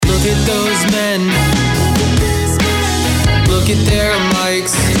Look at those men. Look at their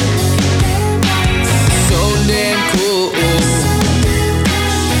mics. So damn cool.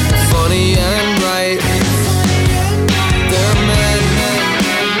 Funny and right. They're men.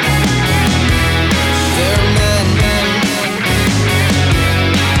 They're men.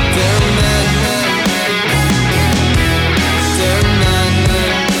 They're men. They're men.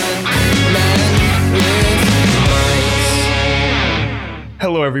 Men with mics.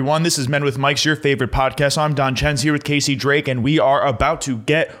 Hello, everyone. This is Men with Mics, your favorite podcast. I'm Don Chen's here with Casey Drake, and we are about to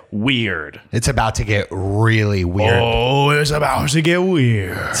get weird. It's about to get really weird. Oh, it's about to get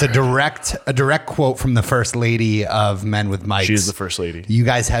weird. It's a direct quote from the first lady of Men with Mics. She is the first lady. You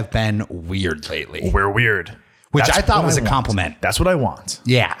guys have been weird lately. We're weird. Which That's I thought what was a want. compliment. That's what I want.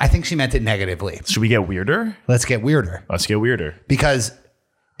 Yeah, I think she meant it negatively. Should we get weirder? Let's get weirder. Let's get weirder. Because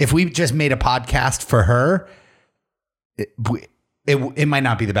if we just made a podcast for her, it might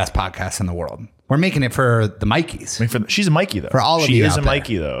not be the best podcast in the world. We're making it for the Mikeys. She's a Mikey, though. For all of she you is out a there.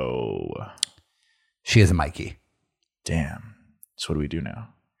 Mikey, though. She is a Mikey. Damn. So what do we do now?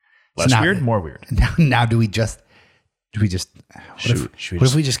 So Less now- weird? More weird. Now do we just what Should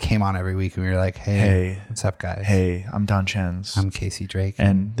if we just came on every week and we were like, hey, what's up, guys? Hey, I'm Don Chen's. I'm Casey Drake.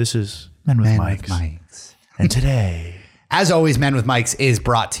 And this is Men with Men Mics. with Mics. And today... As always, Men with Mics is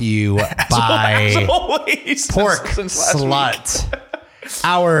brought to you by always, Pork since last week. Slut.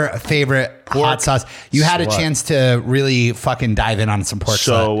 Our favorite hot sauce. You had a Slut. chance to really fucking dive in on some pork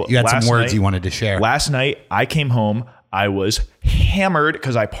slut. You had some last words night- you wanted to share. Last night, I came home. I was hammered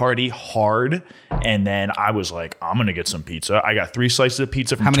because I party hard. And then I was like, I'm going to get some pizza. I got 3 slices of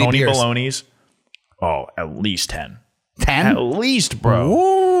pizza from How many Tony beers? Baloney's. Oh, at least 10. 10? At least, bro.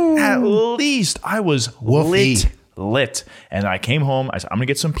 Ooh. At least. I was Woofy. lit. And I came home. I said, I'm going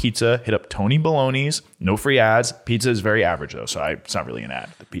to get some pizza. Hit up Tony Baloney's. No free ads. Pizza is very average, though. So it's not really an ad.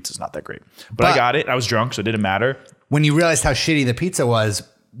 The pizza's not that great. But I got it. I was drunk, so it didn't matter. When you realized how shitty the pizza was,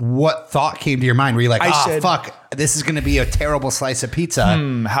 what thought came to your mind? Were you like, I said- fuck, this is going to be a terrible slice of pizza.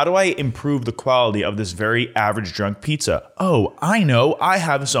 How do I improve the quality of this very average drunk pizza? Oh, I know. I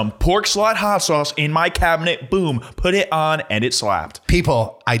have some pork slut hot sauce in my cabinet. Boom. Put it on and it slapped.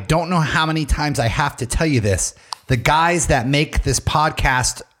 People, I don't know how many times I have to tell you this. The guys that make this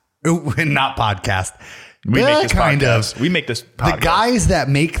podcast, not podcast, We make this kind podcast. of. We make this The podcast. guys that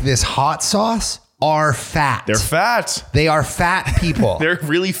make this hot sauce are fat. They're fat. They are fat people. They're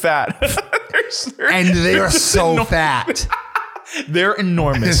really fat. And they are so fat. They're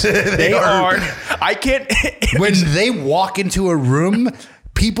enormous. They are. I can't. When they walk into a room,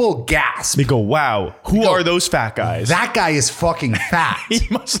 people gasp. They go, wow, who are those fat guys? That guy is fucking fat. He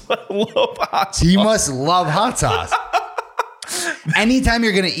must love hot sauce. He must love hot sauce. Anytime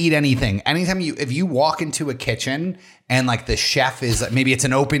you're going to eat anything, if you walk into a kitchen and like the chef is, maybe it's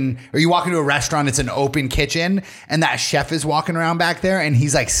an open, or you walk into a restaurant, it's an open kitchen and that chef is walking around back there and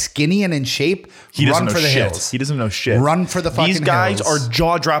he's like skinny and in shape, He doesn't run know for the shit. hills. He doesn't know shit. Run for the fucking These guys hills. are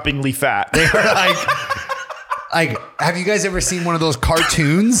jaw-droppingly fat. They're like, have you guys ever seen one of those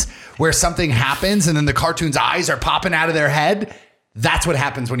cartoons where something happens and then the cartoon's eyes are popping out of their head? That's what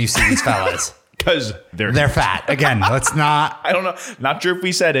happens when you see these fellas. Because They're fat. Again, let's not. I don't know. Not sure if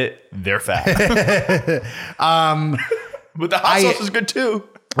we said it. They're fat. But the hot sauce is good too.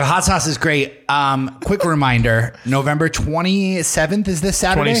 The hot sauce is great. Quick reminder, November 27th is this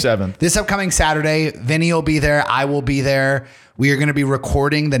Saturday? 27th. This upcoming Saturday, Vinny will be there. I will be there. We are going to be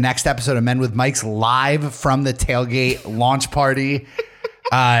recording the next episode of Men with Mics live from the Tailgate launch party.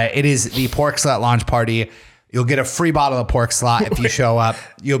 It is the Pork Slut launch party. You'll get a free bottle of Pork Slut if you show up.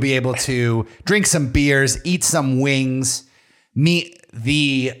 You'll be able to drink some beers, eat some wings, meet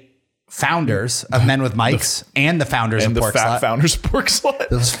the founders of Men with Mics and the founders And of the Pork fat Slut. founders of Pork Slut.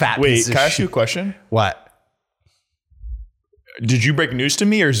 Those fat Wait, pieces of can I ask you a shit. question? What? Did you break news to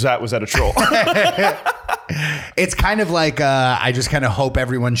me, or was that a troll? It's kind of like I just kind of hope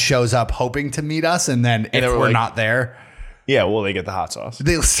everyone shows up hoping to meet us, and then if they were we're like- not there, Yeah, well, they get the hot sauce.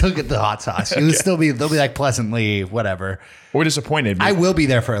 they'll still get the hot sauce. They'll be like pleasantly whatever. We're disappointed. I will be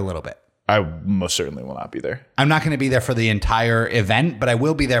there for a little bit. I most certainly will not be there. I'm not going to be there for the entire event, but I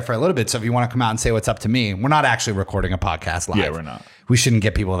will be there for a little bit. So if you want to come out and say what's up to me, we're not actually recording a podcast live. Yeah, we're not. We shouldn't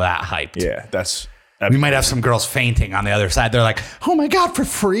get people that hyped. Yeah, that's... We might have some girls fainting on the other side. They're like, "Oh my god, for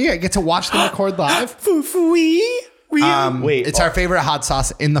free! I get to watch them record live." Wait. It's our favorite hot sauce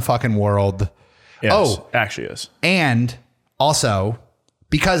in the fucking world. Yes, Oh. actually is. And also,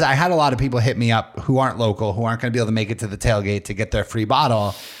 because I had a lot of people hit me up who aren't local, who aren't going to be able to make it to the tailgate to get their free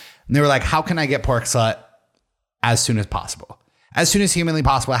bottle. And they were like, how can I get pork slut as soon as possible? As soon as humanly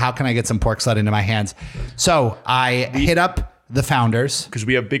possible, how can I get some pork slut into my hands? So I hit up the founders. Because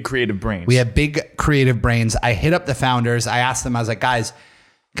we have big creative brains. We have big creative brains. I hit up the founders. I asked them, I was like, guys,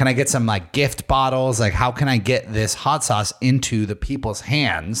 can I get some like gift bottles? Like, how can I get this hot sauce into the people's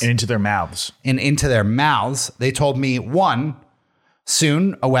hands and into their mouths? and into their mouths? They told me, one,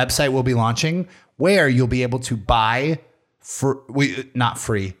 soon a website will be launching where you'll be able to buy not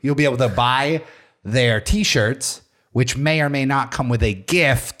free. You'll be able to buy their t-shirts, which may or may not come with a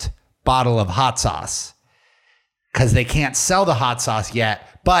gift bottle of hot sauce, because they can't sell the hot sauce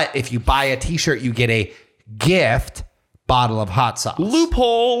yet. But if you buy a t-shirt, you get a gift bottle of hot sauce.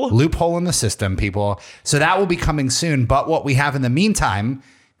 Loophole in the system, people. So that will be coming soon. But what we have in the meantime,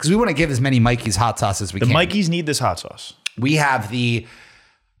 because we want to give as many Mikey's hot sauce as we can. The Mikeys need this hot sauce. We have the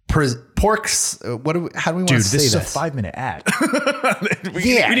porks. How do we want to say this? Dude, this is a 5-minute ad.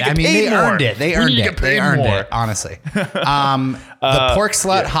 They earned it. They earned it, honestly. The Pork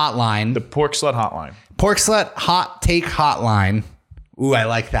Slut Hotline. The Pork Slut Hotline. Pork Slut Hot Take Hotline. Ooh, I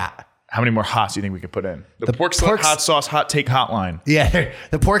like that. How many more hots do you think we could put in? The Pork Slut Hot Sauce Hot Take Hotline. Yeah,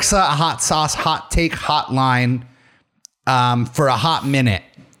 the Pork Slut Hot Sauce Hot Take Hotline for a hot minute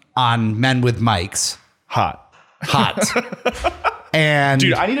on Men with Mics. Hot. And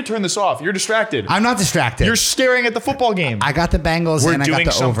dude, I need to turn this off. You're distracted. I'm not distracted. You're staring at the football game. I got the Bengals and I got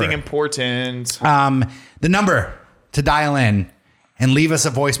the over. We're doing something important. The number to dial in and leave us a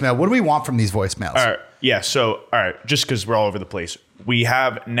voicemail. What do we want from these voicemails? All right. Yeah. So, all right. Just because we're all over the place. We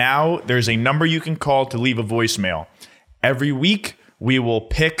have now, there's a number you can call to leave a voicemail. Every week, we will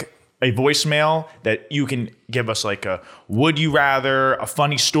pick a voicemail that you can give us like a would you rather, a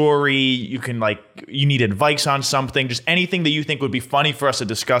funny story. You can you need advice on something, just anything that you think would be funny for us to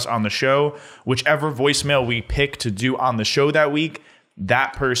discuss on the show. Whichever voicemail we pick to do on the show that week,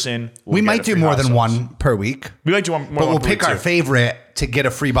 that person will We get might a do free more hot than sauce. one per week. We might do one more. But we'll per pick week our too. favorite to get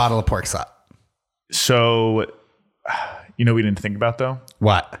a free bottle of Pork Slut. So, we didn't think about though?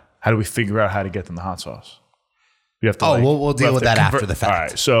 What? How do we figure out how to get them the hot sauce? We have to. We'll deal with that after the fact. All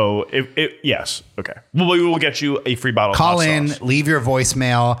right. So yes. Okay. Well, we will get you a free bottle. Call of hot in, sauce. leave your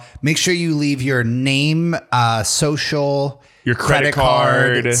voicemail. Make sure you leave your name, social, Your credit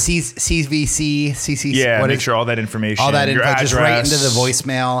card. CVC, CC. Yeah. what Make is- sure all that information. all that your info just right address. into the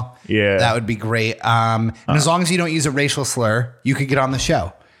voicemail. Yeah. That would be great. And as long as you don't use a racial slur, you could get on the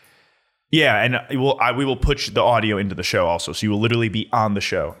show. Yeah, and we will put the audio into the show also, so you will literally be on the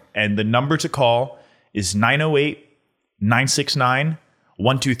show. And the number to call is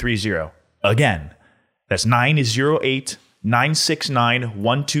 908-969-1230. Again, that's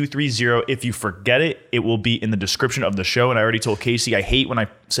 908-969-1230. If you forget it, it will be in the description of the show. And I already told Casey, I hate when I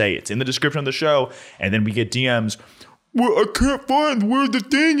say it's in the description of the show, and then we get DMs. Well, I can't find where the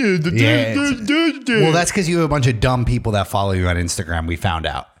thing is. Well, that's because you have a bunch of dumb people that follow you on Instagram. We found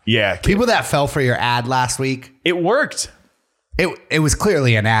out. Yeah. People that fell for your ad last week. It worked. It was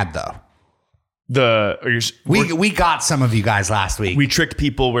clearly an ad though. We got some of you guys last week. We tricked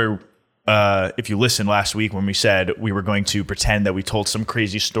people where, if you listened last week when we said we were going to pretend that we told some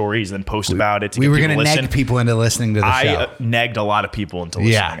crazy stories and then post about it to we get were people going to to listen. neg people into listening to the show. I negged a lot of people into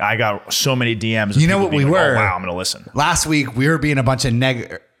listening. Yeah. I got so many DMs. You know what we were? Oh, wow, I'm going to listen. Last week we were being a bunch of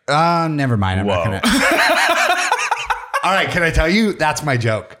never mind. I'm not Whoa. going to. All right, can I tell you? That's my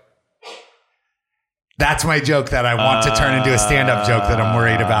joke. That's my joke that I want to turn into a stand-up joke that I'm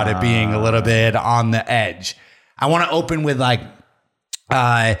worried about it being a little bit on the edge. I want to open with you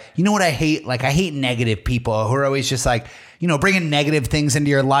know what I hate? I hate negative people who are always just bringing negative things into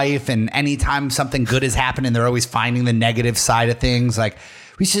your life. And anytime something good is happening, they're always finding the negative side of things.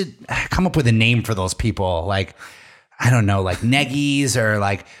 We should come up with a name for those people. I don't know, neggies or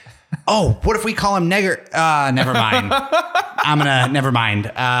what if we call him negger? Never mind. Never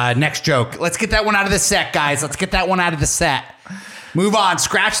mind. Next joke. Let's get that one out of the set, guys. Let's get that one out of the set. Move on.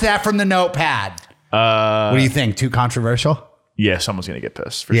 Scratch that from the notepad. What do you think? Too controversial? Yeah, someone's going to get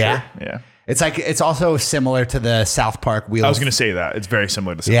pissed for Yeah? sure. Yeah. It's also similar to the South Park wheel. I was going to say that. It's very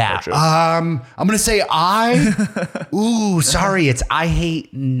similar to South Park joke. I'm going to say sorry. It's I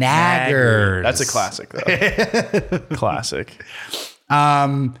hate naggers. That's a classic, though. Classic.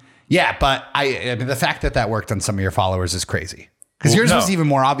 Yeah, but I mean, the fact that worked on some of your followers is crazy. Because yours was even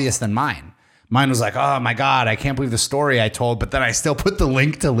more obvious than mine. Mine was oh my God, I can't believe the story I told, but then I still put the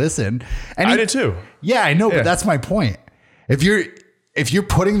link to listen. And I did too. Yeah, I know, but that's my point. If you're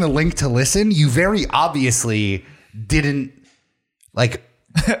putting the link to listen, you very obviously didn't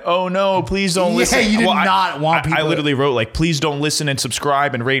Oh no, please don't Yeah, listen. you did not want people I to- literally wrote like, please don't listen and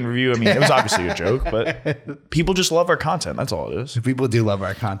subscribe and rate and review. I mean, it was obviously a joke, but people just love our content. That's all it is. People do love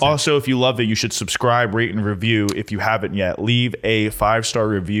our content. Also, if you love it, you should subscribe, rate, and review. If you haven't yet, leave a 5-star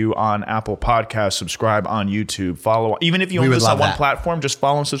review on Apple Podcasts, subscribe on YouTube, follow. Even if you We only would listen on love one that. platform, just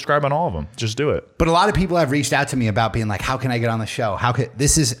follow and subscribe on all of them. Just do it. But a lot of people have reached out to me about being like, how can I get on the show?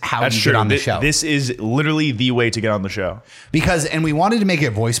 This is how That's you true. get on the show. This is literally the way to get on the show. Because, and we wanted to make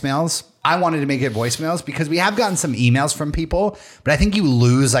it voicemails. I wanted to make it voicemails because we have gotten some emails from people, but I think you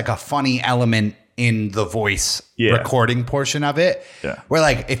lose like a funny element in the voice recording portion of it. Yeah. Where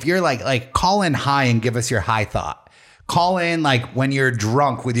like, if you're like call in high and give us your high thought. Call in like when you're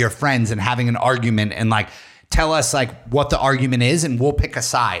drunk with your friends and having an argument and like tell us like what the argument is and we'll pick a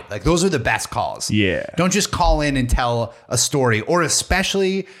side. Like those are the best calls. Yeah. Don't just call in and tell a story, or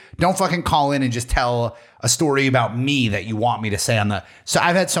especially don't fucking call in and just tell a story about me that you want me to say on the. So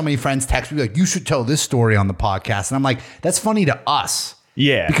I've had so many friends text me like, you should tell this story on the podcast. And I'm like, that's funny to us.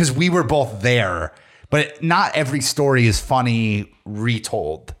 Yeah. Because we were both there, but not every story is funny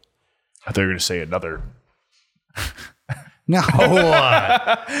retold. I thought you were going to say another. No,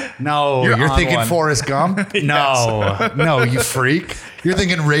 no, You're you're on thinking one. Forrest Gump. No, no, you freak. You're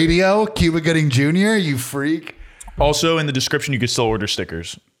thinking radio, Cuba Gooding Jr. You freak. Also, in the description, you can still order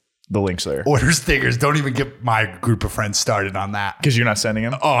stickers. The link's there. Order stickers. Don't even get my group of friends started on that. Because you're not sending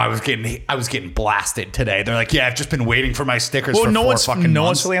them? Oh, I was getting blasted today. They're like, yeah, I've just been waiting for my stickers Well, for no four one's fucking no one's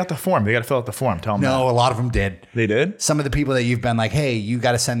months. filling out the form. They got to fill out the form. Tell them No, a lot of them did. that. They did? Some of the people that you've been like, hey, you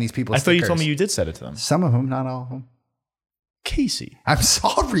got to send these people I thought stickers. you told me you did send it to them. Some of them, not all of them. Casey. I'm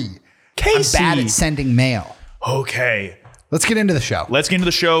sorry. Casey. I'm bad at sending mail. Okay. Let's get into the show. Let's get into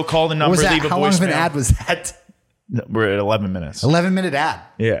the show. Call the What number. was that? Leave a How long of an voicemail. ad was that? We're at 11 minutes. 11-minute ad.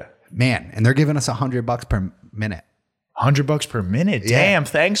 Yeah. Man, and they're giving us $100 per minute. $100 per minute. Yeah. Damn.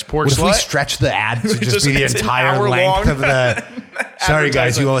 Thanks, Pork What if we Slut. stretch the ad to just Just- be the it's an entire hour length long. of the? Sorry,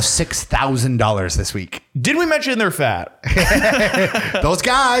 guys, Advertisement. you owe us $6,000 this week. Did we mention they're fat? Those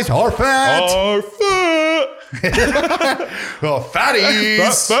guys are fat. Are fat. Oh,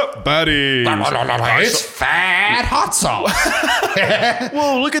 fatties. Fat baddies. It's fat hot sauce.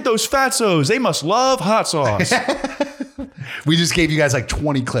 Whoa, look at those fatsos. They must love hot sauce. We just gave you guys like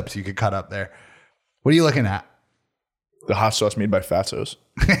 20 clips you could cut up there. What are you looking at? The hot sauce made by fatsos.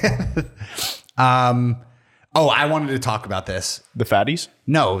 Oh, I wanted to talk about this. The fatties?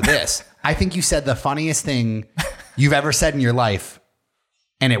 No, this. I think you said the funniest thing you've ever said in your life,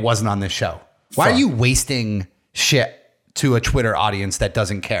 and it wasn't on this show. Why are Fuck. you wasting shit to a Twitter audience that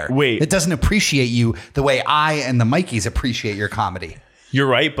doesn't care? Wait. That doesn't appreciate you the way I and the Mikeys appreciate your comedy. You're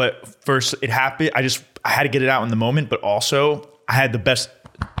right, but first it happened. I had to get it out in the moment, but also I had the best.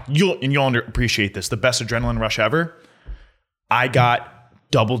 You'll appreciate this. The best adrenaline rush ever. I got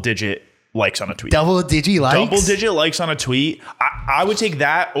double-digit likes on a tweet. Double-digit likes? Double-digit likes on a tweet. I would take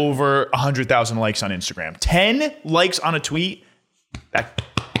that over 100,000 likes on Instagram. 10 likes on a tweet. I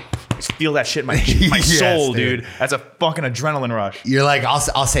feel that shit in my Yes, soul, dude. dude. That's a fucking adrenaline rush. You're like, I'll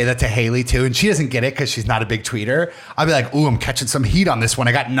say that to Haley too, and she doesn't get it because she's not a big tweeter. I'll be like, ooh, I'm catching some heat on this one.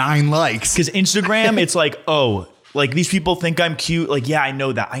 I got 9 likes. Because Instagram, it's like, oh, like these people think I'm cute. Like, yeah, I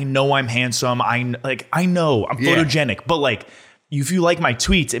know that. I know I'm handsome. I know I'm Yeah. photogenic. But like, if you like my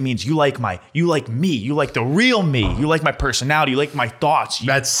tweets, it means you like me. You like the real me. You like my personality. You like my thoughts.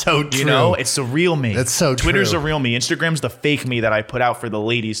 That's so true. You know, it's the real me. That's so Twitter's true. the real me. Instagram's the fake me that I put out for the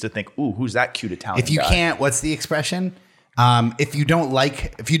ladies to think, ooh, who's that cute Italian If you guy? can't, what's the expression? If you don't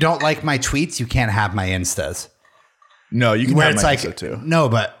like my tweets, you can't have my Instas. No, you can Where have it's my like, Insta too. no,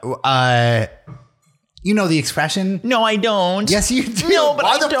 but you know the expression? No, I don't. Yes, you do. No, but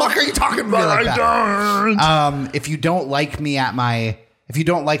why I the don't. fuck are you talking to me like that? If you don't like me at my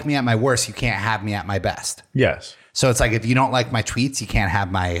worst, you can't have me at my best. Yes. So it's like if you don't like my tweets, you can't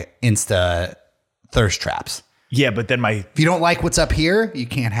have my Insta thirst traps. Yeah, but then If you don't like what's up here, you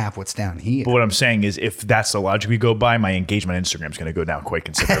can't have what's down here. But what I'm saying is, if that's the logic we go by, my engagement on Instagram is going to go down quite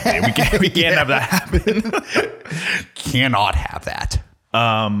considerably. We can't have that happen. Cannot have that.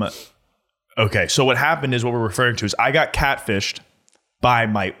 Okay, so what happened is what we're referring to is I got catfished by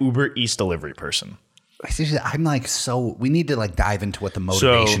my Uber Eats delivery person. I'm like, so we need to like dive into what the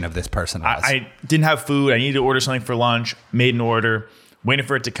motivation of this person was. I didn't have food. I needed to order something for lunch. Made an order. Waiting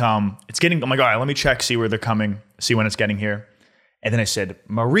for it to come. It's getting. Oh my god! Let me check. See where they're coming. See when it's getting here. And then I said,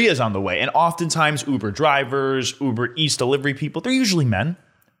 Maria's on the way. And oftentimes Uber drivers, Uber Eats delivery people, they're usually men.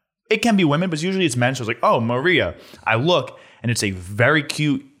 It can be women, but usually it's men. So I was like, oh, Maria. I look, and it's a very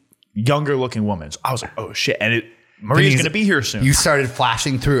cute, younger looking woman. So I was like, oh shit. And Maria's going to be here soon. You started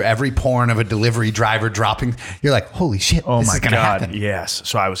flashing through every porn of a delivery driver dropping. You're like, holy shit. Oh this my is gonna God. happen. Yes.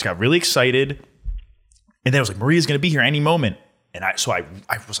 So I got really excited. And then I was like, Maria's going to be here any moment. And I was like,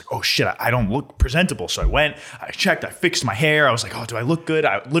 oh shit, I don't look presentable. So I went, I checked, I fixed my hair. I was like, oh, do I look good?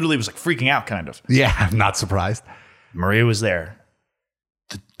 I literally was like freaking out kind of. Yeah, I'm not surprised. Maria was there.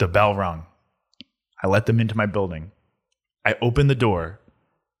 The bell rung. I let them into my building. I opened the door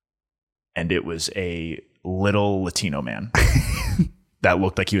and it was a little Latino man that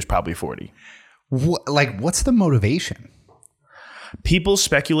looked like he was probably 40. What's the motivation? People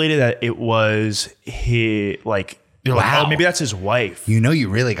speculated that it was his, they're like, Wow. oh, maybe that's his wife. You know, you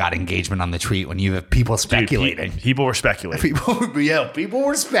really got engagement on the tweet when you have people speculating. People were speculating. People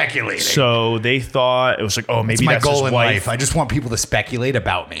were speculating. So they thought it was like, oh, maybe It's my that's goal his in wife. life. I just want people to speculate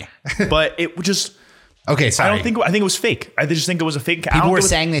about me. But it just, Okay, sorry. I think it was fake. I just think it was a fake. People were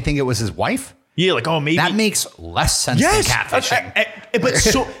saying they think it was his wife. yeah, like, oh, maybe. That makes less sense yes. than catfishing. But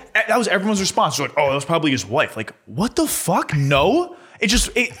so that was everyone's response. They're like, oh, that was probably his wife. Like, what the fuck? No.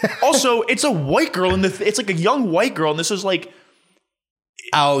 Also, it's a white girl it's like a young white girl. And this is like,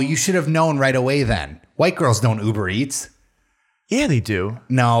 Oh, you should have known right away then. White girls don't Uber Eats. yeah, they do.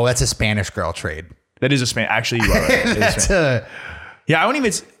 No, that's a Spanish girl trade. That is a Spanish. Actually, you are right. It is That's Spanish. a... Yeah, I don't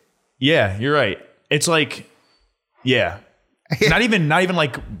even. Yeah, you're right. It's like, yeah, not even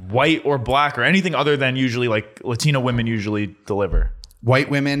like white or black or anything other than usually like Latino women usually deliver. White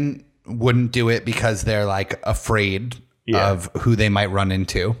women wouldn't do it because they're like afraid Yeah. of who they might run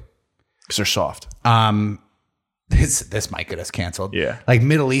into. Because they're soft. This might get us canceled. Yeah. Like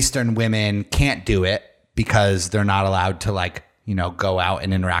Middle Eastern women can't do it because they're not allowed to go out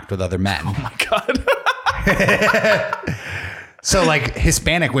and interact with other men. Oh my God. So like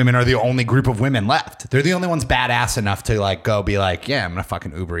Hispanic women are the only group of women left. They're the only ones badass enough to go be like, yeah, I'm gonna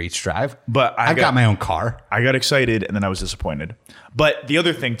fucking Uber Eats drive. But I've got my own car. I got excited and then I was disappointed. But the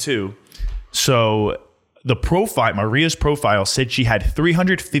other thing too, so Maria's profile said she had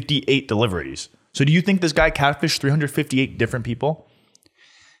 358 deliveries. So do you think this guy catfished 358 different people?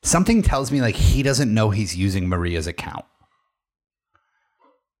 Something tells me he doesn't know he's using Maria's account.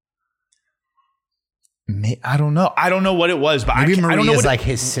 I don't know. I don't know what it was, but Maybe I don't know Maria's what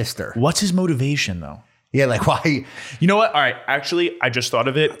his sister. what's his motivation though? Yeah, why? You know what? All right. Actually, I just thought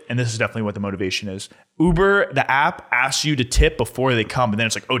of it, and this is definitely what the motivation is. Uber, the app, asks you to tip before they come, and then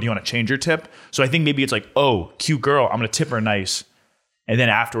it's like, oh, do you want to change your tip? So I think maybe it's like, oh, cute girl, I'm going to tip her nice, and then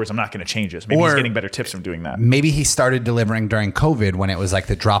afterwards, I'm not going to change this. Maybe he's getting better tips from doing that. Maybe he started delivering during COVID when it was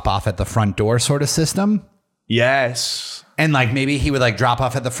the drop off at the front door sort of system. Yes. And maybe he would drop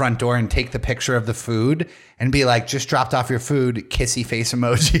off at the front door and take the picture of the food and be like, just dropped off your food, kissy face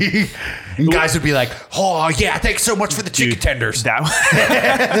emoji. And guys would be like, oh yeah, thanks so much for the chicken tenders.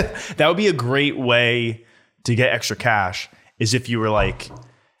 That would be a great way to get extra cash is if you were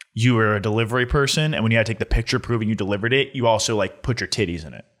you were a delivery person and when you had to take the picture proving you delivered it, you also put your titties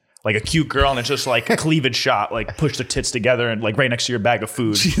in it. Like a cute girl and it's just a cleavage shot, push the tits together and right next to your bag of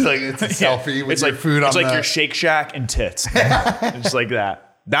food. She's it's a selfie with your food on it's your Shake Shack and tits. It's like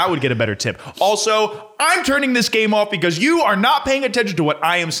that. That would get a better tip. Also, I'm turning this game off because you are not paying attention to what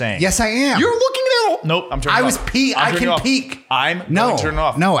I am saying. Yes, I am. You're looking at Nope, I'm turning it off. I can peek. I'm going to turn it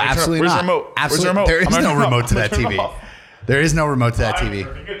off. No, absolutely Where's not. the remote? Absolutely. Where's the remote? There is I'm no gonna turn it remote off. to I'm that gonna turn it TV. off. There is no remote to that TV.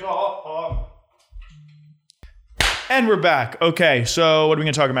 Turning it off. And we're back. Okay, so what are we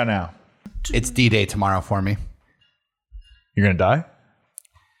going to talk about now? It's D-Day tomorrow for me. You're going to die?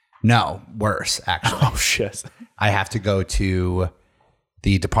 No, worse, actually. Oh, shit. I have to go to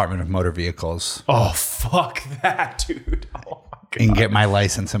the Department of Motor Vehicles Oh, fuck that, dude. Oh, my God. and get my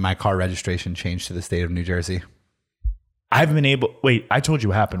license and my car registration changed to the state of New Jersey. I haven't been able... Wait, I told you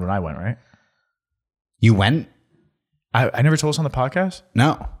what happened when I went, right? You went? I never told us on the podcast?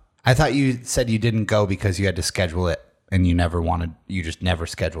 No. I thought you said you didn't go because you had to schedule it and you just never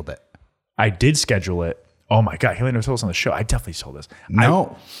scheduled it. I did schedule it. Oh, my God. Haley never told us on the show. I definitely told us.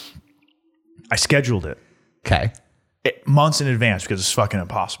 No. I scheduled it. Okay. Months in advance because it's fucking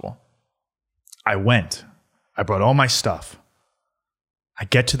impossible. I went. I brought all my stuff. I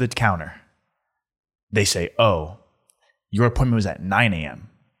get to the counter. They say, oh, your appointment was at 9 a.m.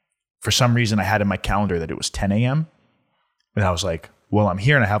 For some reason, I had in my calendar that it was 10 a.m. And I was like, well, I'm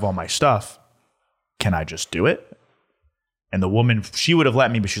here and I have all my stuff. Can I just do it? And the woman, she would have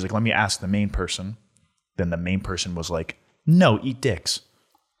let me, but she's like, let me ask the main person. Then the main person was like, no, eat dicks.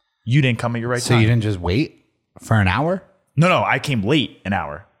 You didn't come at your right So time. you didn't just wait for an hour? No, I came late an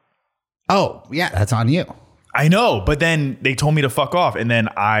hour. Oh, yeah, that's on you. I know, but then they told me to fuck off, and then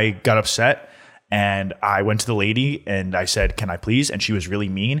I got upset, And I went to the lady and I said, "Can I please?" And she was really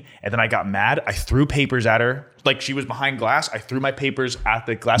mean. And then I got mad. I threw papers at her. Like she was behind glass. I threw my papers at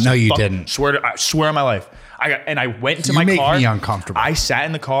the glass. No, you didn't. I swear on my life. I went to You my make car. me uncomfortable. I sat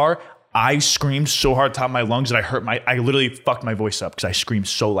in the car. I screamed so hard top of my lungs that I literally fucked my voice up because I screamed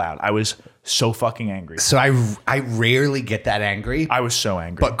so loud. I was so fucking angry. So I rarely get that angry. I was so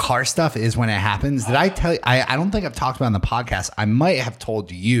angry. But car stuff is when it happens. Did I tell you? I don't think I've talked about it on the podcast. I might have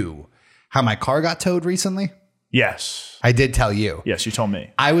told you how my car got towed recently. Yes. I did tell you. Yes, you told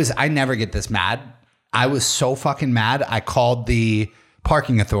me. I never get this mad. I was so fucking mad. I called the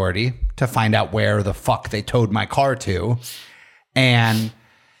parking authority to find out where the fuck they towed my car to. And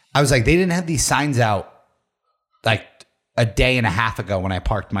I was like, they didn't have these signs out like a day and a half ago when I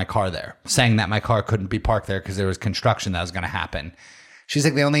parked my car there, saying that my car couldn't be parked there because there was construction that was going to happen. She's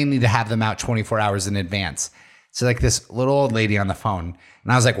like, they only need to have them out 24 hours in advance. So like this little old lady on the phone.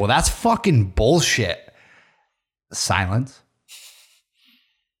 And I was like, well, that's fucking bullshit. Silence.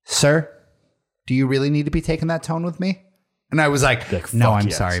 Sir, do you really need to be taking that tone with me? And I was like no, fuck I'm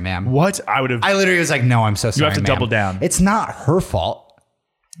yes. sorry, ma'am. What? I literally was like, no, I'm so sorry, have to ma'am. double down. It's not her fault.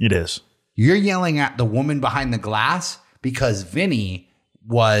 It is. You're yelling at the woman behind the glass because Vinny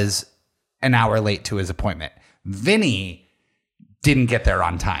was an hour late to his appointment. Vinny didn't get there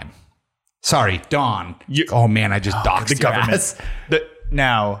on time. Sorry, Dawn. Oh man, I just doxed The your government. ass.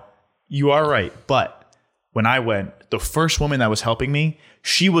 Now, you are right. But when I went, the first woman that was helping me,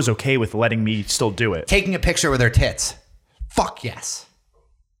 she was okay with letting me still do it. Taking a picture with her tits. Fuck yes.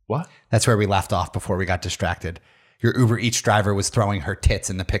 What? That's where we left off before we got distracted. Your Uber Eats driver was throwing her tits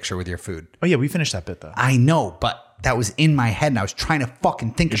in the picture with your food. Oh, yeah, we finished that bit, though. I know, but that was in my head, and I was trying to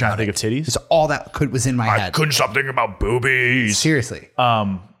fucking think You're about trying to it. think of titties? It's all that was in my head. Couldn't stop thinking about boobies. Seriously.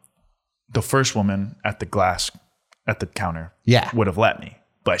 The first woman at the counter Yeah. would have let me,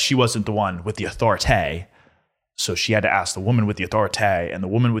 but she wasn't the one with the authority. So she had to ask the woman with the authority, and the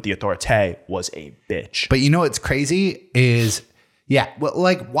woman with the authority was a bitch. But you know what's crazy is, yeah, well,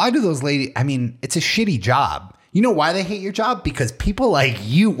 like, why do those ladies, I mean, it's a shitty job. You know why they hate your job? Because people like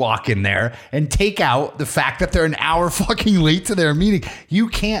you walk in there and take out the fact that they're an hour fucking late to their meeting. You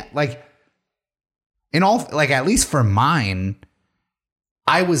can't, like, at least for mine,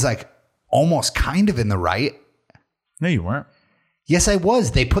 I was like almost kind of in the right. No, you weren't. Yes, I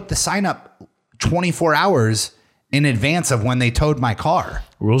was. They put the sign up 24 hours in advance of when they towed my car.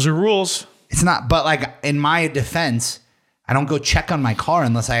 Rules are rules. It's not, but like in my defense, I don't go check on my car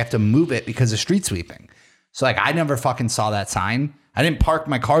unless I have to move it because of street sweeping. So like I never fucking saw that sign. I didn't park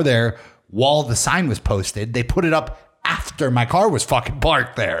my car there while the sign was posted. They put it up after my car was fucking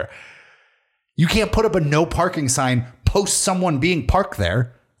parked there. You can't put up a no parking sign post someone being parked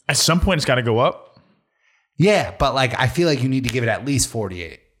there. At some point, it's got to go up. Yeah, but like I feel like you need to give it at least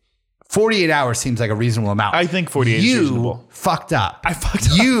 48. 48 hours seems like a reasonable amount. I think 48 is reasonable. You fucked up. I fucked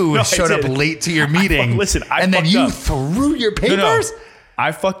up. You No, I showed up did. late to your meeting. I and then fucked you up. threw your papers? No.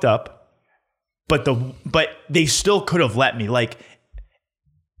 I fucked up. But they still could have let me. Like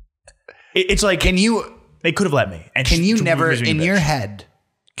it's like they could have let me. And Can you never in in your head?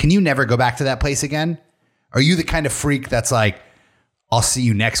 Can you never go back to that place again? Are you the kind of freak that's like, I'll see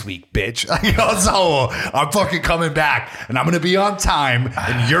you next week, bitch? So I'm fucking coming back and I'm gonna be on time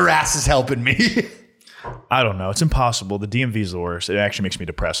and your ass is helping me. I don't know. It's impossible. The DMV is the worst. It actually makes me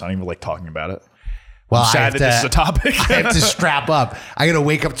depressed. I don't even like talking about it. Well, I'm sad that this is a topic. I have to strap up. I got to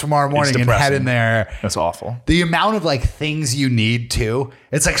wake up tomorrow morning and head depressing. in there. That's awful. The amount of like things you need too.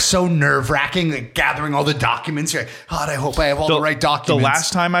 It's like so nerve wracking, like gathering all the documents. You're like, God, I hope I have all the right documents. The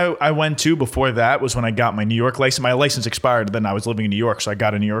last time I went to before that was when I got my New York license. My license expired. Then I was living in New York, so I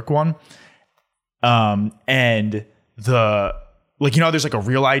got a New York one. And there's like a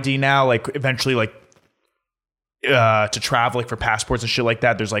real ID now. Like eventually, like to travel, like for passports and shit like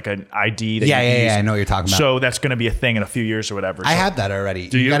that. There's like an ID. That Yeah. I know what you're talking about. So that's going to be a thing in a few years or whatever. I So- have that already.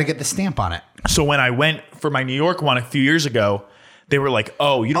 Do you? got to get the stamp on it. So when I went for my New York one a few years ago, they were like,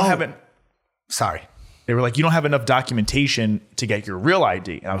 "Oh, you don't have it." Sorry. They were like, "You don't have enough documentation to get your real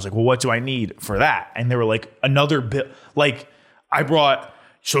ID." And I was like, "Well, what do I need for that?" And they were like, "Another bill." Like I brought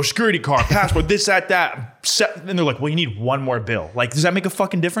Social Security card, passport, this, that. And they're like, "Well, you need one more bill." Like, does that make a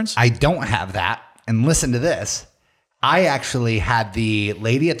fucking difference? I don't have that. And listen to this. I actually had the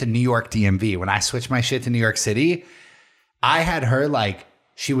lady at the New York DMV when I switched my shit to New York City. I had her like,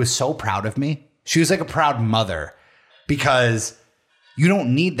 she was so proud of me. She was like a proud mother because you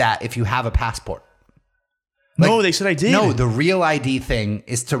don't need that if you have a passport. No, they said I did. No, the real ID thing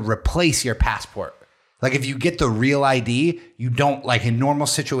is to replace your passport. Like if you get the real ID, you don't, like in normal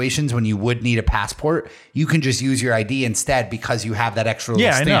situations when you would need a passport, you can just use your ID instead because you have that extra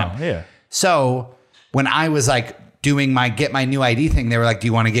little stamp. I know. Yeah. So when I was like doing my get my new ID thing, they were like, do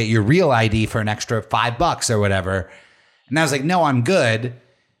you want to get your real ID for an extra $5 or whatever? And I was like, no, I'm good.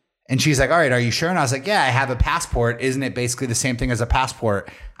 And she's like, all right, are you sure? And I was like, yeah, I have a passport. Isn't it basically the same thing as a passport?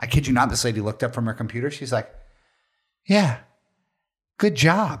 I kid you not. This lady looked up from her computer. She's like, yeah, good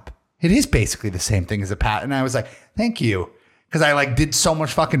job. It is basically the same thing as a passport. And I was like, thank you. Because I like did so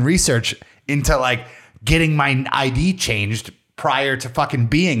much fucking research into like getting my ID changed prior to fucking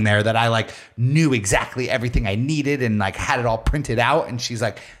being there that I like knew exactly everything I needed and like had it all printed out. And she's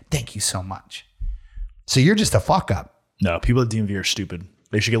like, thank you so much. So you're just a fuck up. No, people at DMV are stupid.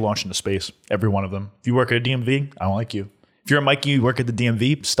 They should get launched into space. Every one of them. If you work at a DMV, I don't like you. If you're a Mikey, you work at the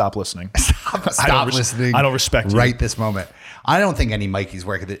DMV, stop listening. Stop listening. I don't respect you. Right this moment. I don't think any Mikeys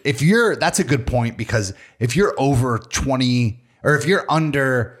work at it. That's a good point, because if you're over 20 or if you're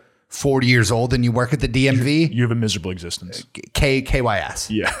under 40 years old and you work at the DMV, You have a miserable existence. KYS.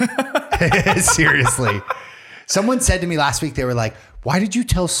 Yeah. Seriously. Someone said to me last week, they were like, why did you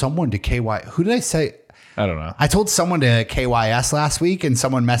tell someone to KY? Who did I say? I don't know. I told someone to KYS last week, and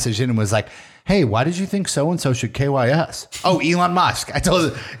someone messaged in and was like, hey, why did you think so-and-so should KYS? Oh, Elon Musk. I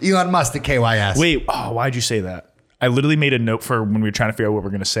told Elon Musk to KYS. Wait, why'd you say that? I literally made a note for when we were trying to figure out what we're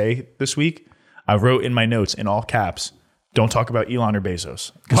going to say this week. I wrote in my notes in all caps, don't talk about Elon or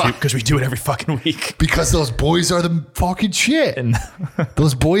Bezos. Because we do it every fucking week. Because those boys are the fucking shit. And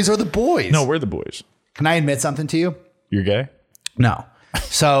Those boys are the boys. no, we're the boys. Can I admit something to you? You're gay? No.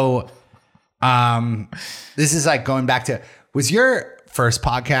 So this is like going back to, was your first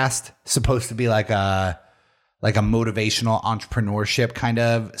podcast supposed to be like a motivational entrepreneurship kind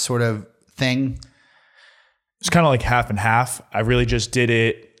of sort of thing? It's kind of like half and half. I really just did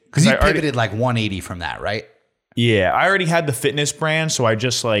it Because you I already- pivoted like 180 from that, right? Yeah, I already had the fitness brand, so I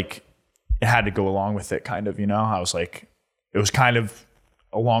just like it had to go along with it, kind of. You know, I was like, it was kind of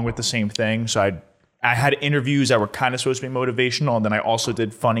along with the same thing. So I had interviews that were kind of supposed to be motivational, and then I also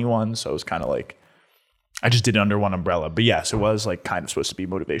did funny ones. So it was kind of like I just did it under one umbrella. But yes, it was like kind of supposed to be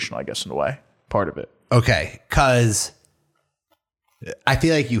motivational, I guess, in a way, part of it. Okay, because I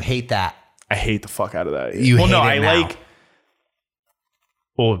feel like you hate that. I hate the fuck out of that. You hate no, it I now. like.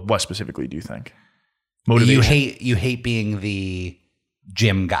 Well, what specifically do you think? Motivation. You hate being the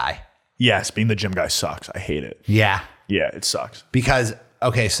gym guy. Yes, being the gym guy sucks. I hate it. Yeah. Yeah, it sucks. Because,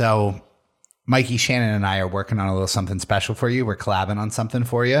 okay, so Mikey, Shannon, and I are working on a little something special for you. We're collabing on something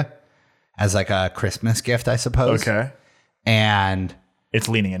for you as like a Christmas gift, I suppose. Okay. And It's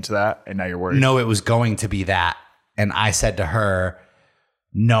leaning into that, and now you're worried. no, it was going to be that. And I said to her,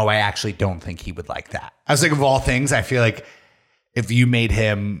 no, I actually don't think he would like that. I was like, of all things, I feel like if you made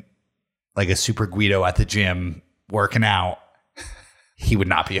him like a super Guido at the gym working out, he would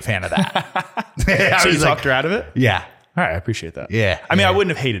not be a fan of that. So you talked her out of it? Yeah. All right, I appreciate that. Yeah, I mean, yeah. I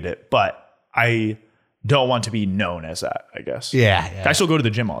wouldn't have hated it, but I don't want to be known as that, I guess. Yeah. I still go to the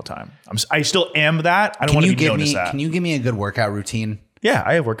gym all the time. I still am that. I don't want to be known as that. Can you give me a good workout routine? Yeah,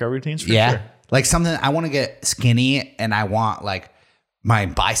 I have workout routines for Yeah. sure. Like something, I want to get skinny and I want like my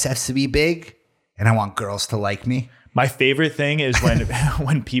biceps to be big and I want girls to like me. My favorite thing is when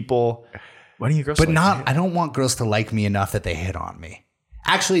when people, why do you girls But like not, me? I don't want girls to like me enough that they hit on me.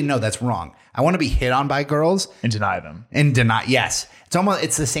 Actually, no, that's wrong. I want to be hit on by girls And deny them. and deny. Yes.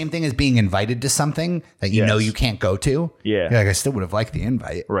 It's the same thing as being invited to something that you know Yes. you can't go to. Yeah. You're like, I still would have liked the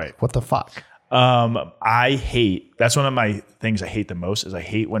invite. Right. What the fuck? That's one of my things I hate the most is I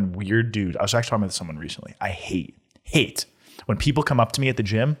hate when weird dude, I was actually talking with someone recently. I hate when people come up to me at the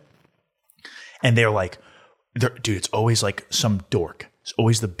gym and they're like, dude, it's always like some dork. It's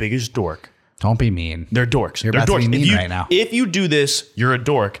always the biggest dork. Don't be mean. They're dorks. You're They're about to dorks. be If mean you, right now. If you do this, you're a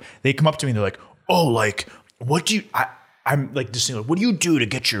dork. They come up to me and they're like, oh, like, what do you, I'm like this thing, like, what do you do to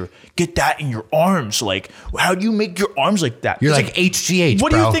get that in your arms? Like, how do you make your arms like that? You're It's like HGH, what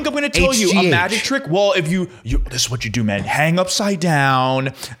do bro. you think I'm going to tell you? A HGH. magic trick? Well, if you, this is what you do, man. Hang upside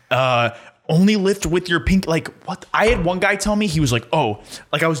down, only lift with your pink. Like, what? I had one guy tell me, he was like, oh,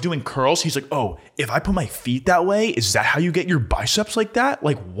 like I was doing curls. He's like, oh, if I put my feet that way, is that how you get your biceps like that?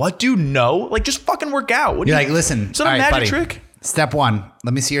 Like, what, dude? No. Like, just fucking work out. What do You're you- like, listen. Is that a all right, magic buddy. trick? Step one,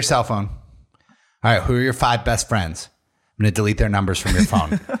 let me see your cell phone. All right, who are your 5 best friends? I'm going to delete their numbers from your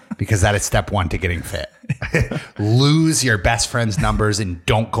phone because that is step 1 to getting fit. Lose your best friend's numbers and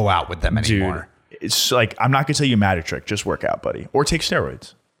don't go out with them anymore. Dude, it's like, I'm not going to tell you a magic trick. Just work out, buddy. Or take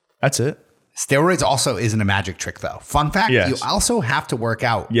steroids. That's it. Steroids also isn't a magic trick, though. Fun fact, Yes. you also have to work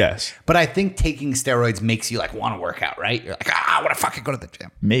out. Yes. But I think taking steroids makes you like want to work out, right? You're like, I want to fucking go to the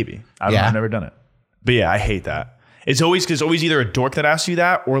gym. Maybe. Yeah. I've never done it. But yeah, I hate that. It's always either a dork that asks you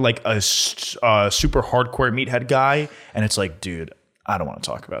that or like a super hardcore meathead guy. And it's like, dude, I don't want to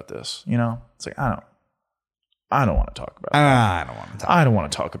talk about this. You know, it's like, I don't want to talk about it. I don't want to talk. I don't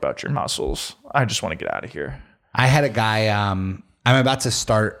want to talk about your muscles. I just want to get out of here. I had a guy, I'm about to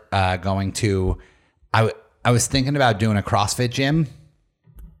start going to, I was thinking about doing a CrossFit gym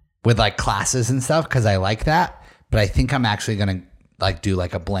with like classes and stuff because I like that. But I think I'm actually going to like do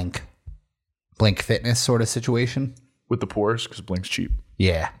like a Blink Fitness sort of situation. With the pores, because Blink's cheap.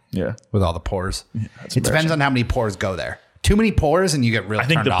 Yeah. Yeah. With all the pores. That's It depends embarrassing. on how many pores go there. Too many pores and you get real I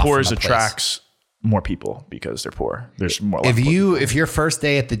think turned the off from pores a place. attracts more people because they're poor. There's more. If your first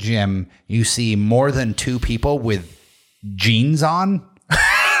day at the gym, you see more than 2 people with jeans on,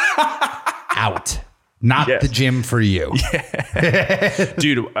 out. Not Yes. the gym for you.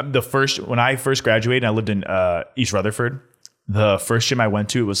 Dude, when I first graduated, I lived in East Rutherford. The first gym I went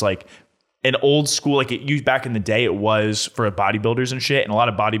to, it was like an old school, like it used back in the day. It was for bodybuilders and shit, and a lot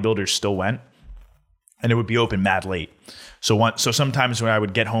of bodybuilders still went, and it would be open mad late. So sometimes when I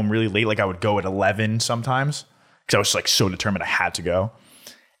would get home really late, like I would go at 11 sometimes because I was like so determined I had to go.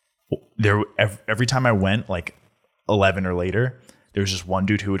 Every time I went, like 11 or later, there was just one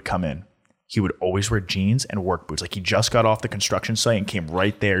dude who would come in. He would always wear jeans and work boots. Like he just got off the construction site and came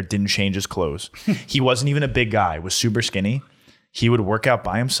right there, didn't change his clothes. He wasn't even a big guy, was super skinny. He would work out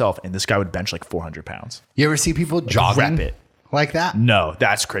by himself, and this guy would bench like 400 pounds. You ever see people jogging Rep it. like that? No,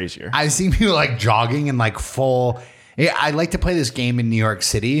 that's crazier. I've seen people like jogging in like full. I like to play this game in New York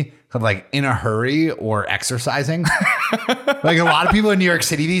City called like In a Hurry or Exercising. Like a lot of people in New York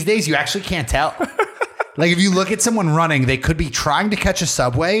City these days, you actually can't tell. Like if you look at someone running, they could be trying to catch a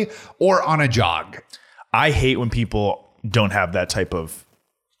subway or on a jog. I hate when people don't have that type of,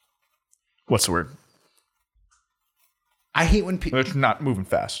 what's the word? I hate when people They're not moving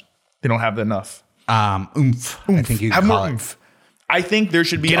fast. They don't have enough. oomph. I think you Have call more it. oomph. I think there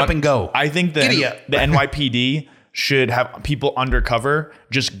should be Get up and go. I think Giddy the up. NYPD should have people undercover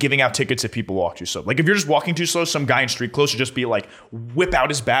just giving out tickets if people walk too slow. Like if you're just walking too slow, some guy in street clothes should just be like, whip out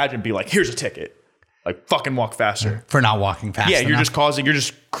his badge and be like, here's a ticket. Like fucking walk faster. For not walking fast Yeah, enough. you're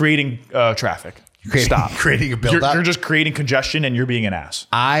just creating traffic. Stop. creating a buildup. You're just creating congestion and you're being an ass.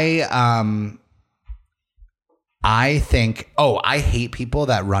 I hate people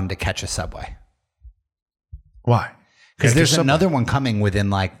that run to catch a subway. Why? Because there's Subway. another one coming within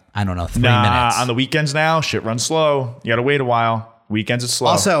like, I don't know, 3 Nah, minutes. on the weekends now, shit runs slow. You gotta wait a while. Weekends it's slow.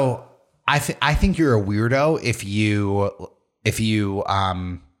 Also, I think you're a weirdo if you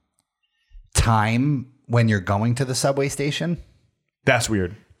time when you're going to the subway station. That's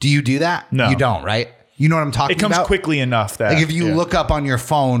weird. Do you do that? No. You don't, right? You know what I'm talking It comes about? quickly enough that Like if you yeah. look up on your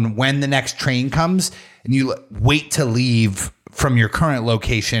phone when the next train comes and you wait to leave from your current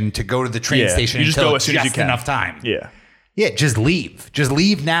location to go to the train Yeah, station you just until go as soon as you just can. enough time. Yeah. Yeah, just leave. Just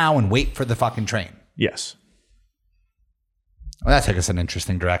leave now and wait for the fucking train. Yes. Well, that took us an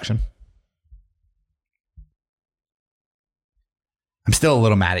interesting direction. I'm still a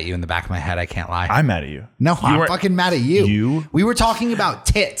little mad at you in the back of my head. I can't lie. I'm mad at you. No, I'm weren't- fucking mad at you. You? We were talking about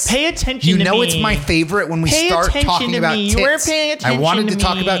tits. Pay attention You to know me. it's my favorite when we Pay start attention talking to about me. tits. You were paying I wanted attention to to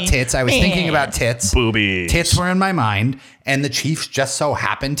talk me. about tits. I was thinking about tits. Boobies. Tits were in my mind, and the Chiefs just so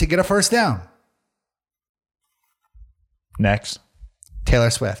happened to get a first down. Next. Taylor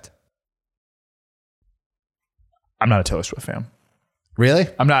Swift. I'm not a Taylor Swift fan. Really?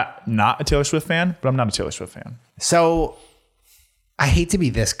 I'm not a Taylor Swift fan, but I'm not a Taylor Swift fan. So I hate to be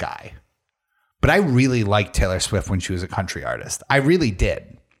this guy, but I really liked Taylor Swift when she was a country artist. I really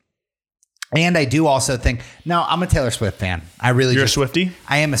did. And I do also think, no, I'm a Taylor Swift fan. I really You're just, a Swiftie?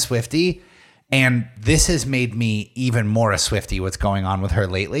 I am a Swiftie. And this has made me even more a Swiftie, what's going on with her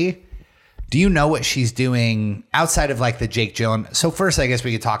lately. Do you know what she's doing outside of like the Jake Gyllenhaal? So first, I guess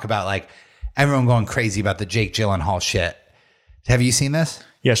we could talk about like everyone going crazy about the Jake Gyllenhaal shit. Have you seen this?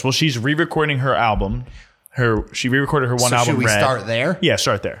 Yes. Well, she's re-recording her album. She re-recorded her one So album. should we Red. start there? Yeah,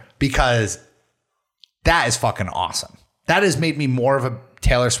 start there. Because that is fucking awesome. That has made me more of a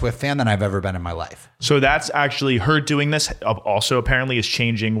Taylor Swift fan than I've ever been in my life. So that's actually her doing this. Also, apparently, is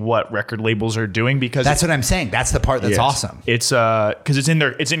changing what record labels are doing because That's what I'm saying. That's the part that's Yes. awesome. It's because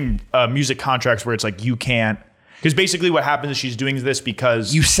it's in music contracts where it's like you can't, because basically what happens is she's doing this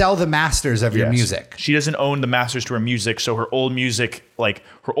because You sell the masters of your Yes. music. She doesn't own the masters to her music, so her old music, like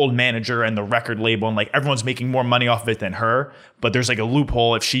her old manager and the record label, and like everyone's making more money off of it than her. But there's like a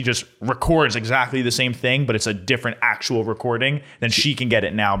loophole if she just records exactly the same thing, but it's a different actual recording, then she can get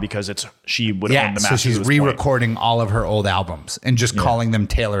it now because she would own Yeah, the so masters. she's at this point. re-recording all of her old albums and just calling them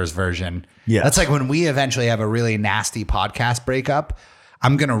Taylor's version. Yes. That's like when we eventually have a really nasty podcast breakup,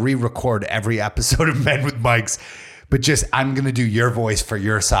 I'm going to re-record every episode of Men with Mics but just I'm gonna do your voice for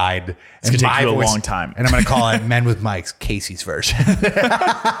your side. It's gonna take you a long time. and I'm gonna call it Men with Mics, Casey's version.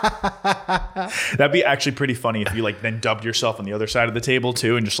 That'd be actually pretty funny if you like then dubbed yourself on the other side of the table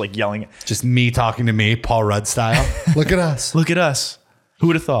too, and just like yelling, Just me talking to me, Paul Rudd style. Look at us. "Look at us! Who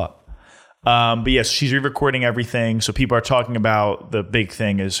would have thought?" But yes, she's re-recording everything. So people are talking about the big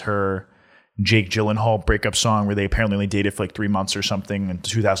thing is her Jake Gyllenhaal breakup song, where they apparently only dated for like 3 months or something in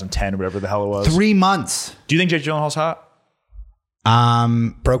 2010, or whatever the hell it was. 3 months. Do you think Jake Gyllenhaal's hot?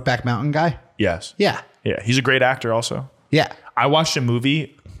 Brokeback Mountain guy. Yes. Yeah. Yeah, he's a great actor. Also, Yeah. I watched a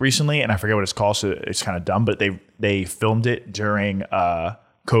movie recently, and I forget what it's called, so it's kind of dumb. But they filmed it during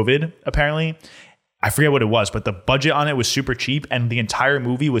COVID. Apparently, I forget what it was, but the budget on it was super cheap, and the entire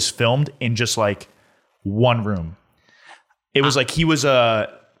movie was filmed in just like one room. It was like he was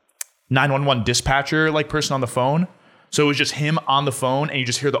a 911 dispatcher like person on the phone. So it was just him on the phone, and you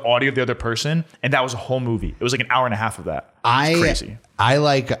just hear the audio of the other person, and that was a whole movie. It was like an hour and a half of that. It's crazy. I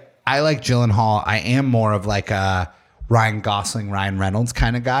like Gyllenhaal. I am more of like a Ryan Gosling, Ryan Reynolds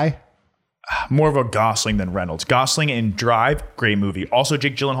kind of guy. More of a Gosling than Reynolds. Gosling in Drive, great movie. Also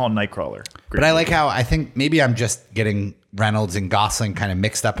Jake Gyllenhaal in Nightcrawler. But I like how I think maybe I'm just getting Reynolds and Gosling kind of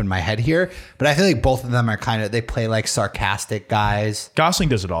mixed up in my head here. But I feel like both of them are kind of, they play like sarcastic guys. Gosling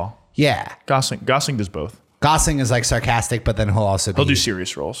does it all. Yeah. Gosling does both. Gosling is like sarcastic, but then he'll also He'll do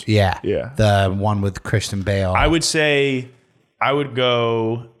serious roles. Yeah. Yeah. The one with Christian Bale. I would say I would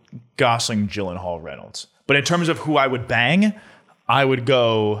go Gosling, Gyllenhaal, Reynolds. But in terms of who I would bang, I would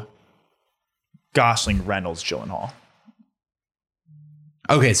go Gosling, Reynolds, Gyllenhaal.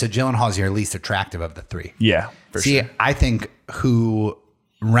 Okay, so Gyllenhaal's your least attractive of the three. Yeah, for See, sure. I think who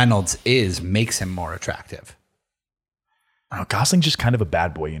Reynolds is makes him more attractive. Oh, Gosling's just kind of a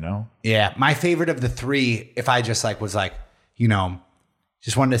bad boy, you know? Yeah, my favorite of the three, if I just like was like, you know,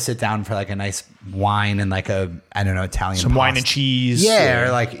 just wanted to sit down for like a nice wine and like a, I don't know, Italian Some wine pasta. and cheese. Yeah,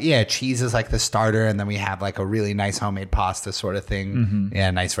 or like, yeah, cheese is like the starter, and then we have like a really nice homemade pasta sort of thing. Mm-hmm. Yeah,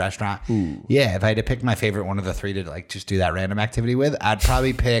 nice restaurant. Yeah, if I had to pick my favorite one of the three to like just do that random activity with, I'd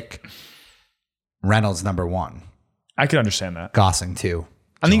probably pick Reynolds number one, I can understand that. Gosling two.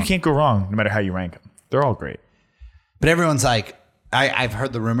 I think you can't go wrong no matter how you rank them. They're all great. But everyone's like, I've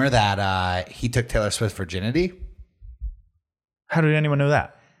heard the rumor that he took Taylor Swift's virginity. How did anyone know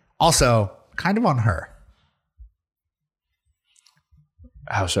that? Also, kind of on her.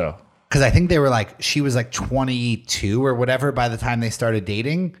 How so? Because I think they were like, she was like 22 or whatever by the time they started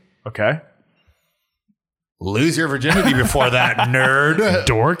dating. Okay. Lose your virginity before that, nerd.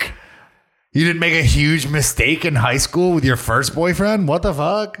 Dork. You didn't make a huge mistake in high school with your first boyfriend? What the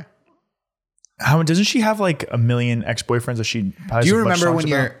fuck? How doesn't she have like a million ex-boyfriends that she has? Do you a bunch of remember songs when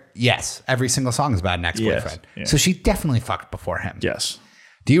about? you're... Yes, every single song is about an ex-boyfriend. Yes, yeah. So she definitely fucked before him. Yes.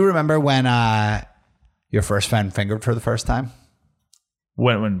 Do you remember when your first friend fingered for the first time?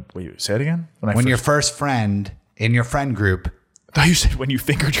 When wait, say it again? When your first friend in your friend group... I thought you said when you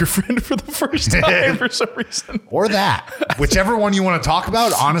fingered your friend for the first time for some reason. Or that. Whichever one you want to talk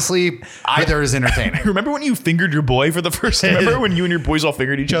about, honestly, either is entertaining. Remember when you fingered your boy for the first time? Remember when you and your boys all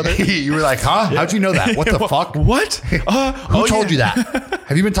fingered each other? You were like, huh? How'd you know that? What the fuck? What? Who told you that?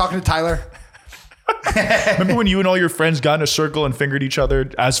 Have you been talking to Tyler? Remember when you and all your friends got in a circle and fingered each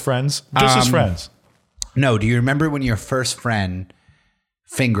other as friends? Just as friends. No. Do you remember when your first friend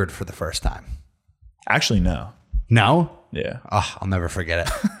fingered for the first time? Actually, no. No? Yeah. Oh, I'll never forget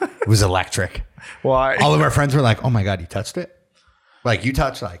it. It was electric. Why? All of our friends were like, oh my God, you touched it? Like you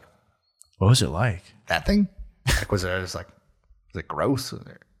touched like What was it like? that thing? Like was it gross?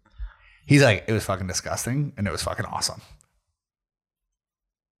 He's like, it was fucking disgusting and it was fucking awesome.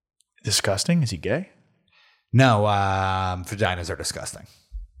 Disgusting? Is he gay? No, vaginas are disgusting.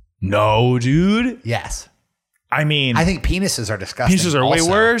 No, dude. Yes. I mean, I think penises are disgusting. penises are way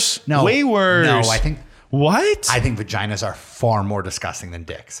also. worse. No. Way worse. No, I think vaginas are far more disgusting than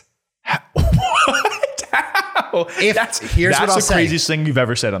dicks. What? How? Here's what I'll the say. craziest thing you've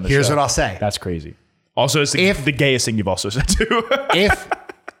ever said on the show. Here's what I'll say. That's crazy. Also, it's the gayest thing you've also said too.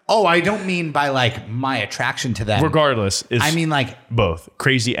 I don't mean by like my attraction to them. Regardless, I mean like both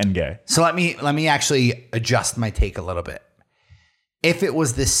crazy and gay. So let me actually adjust my take a little bit. If it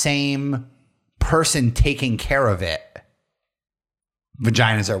was the same person taking care of it,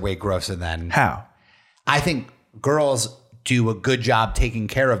 vaginas are way grosser than... How? I think girls do a good job taking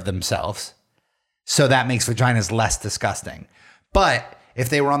care of themselves, so that makes vaginas less disgusting. But if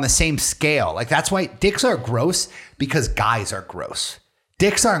they were on the same scale, like that's why dicks are gross, because guys are gross.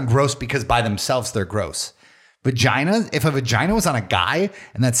 Dicks aren't gross because by themselves they're gross. Vaginas, if a vagina was on a guy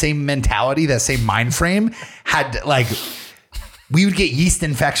and that same mentality, that same mind frame had like... We would get yeast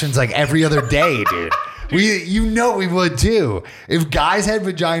infections like every other day, dude. We would too. If guys had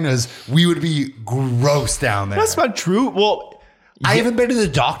vaginas, we would be gross down there. That's not true. Well, I haven't been to the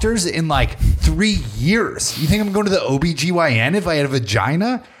doctors in like 3 years. You think I'm going to the OBGYN if I had a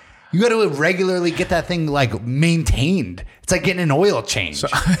vagina? You got to regularly get that thing like maintained. It's like getting an oil change.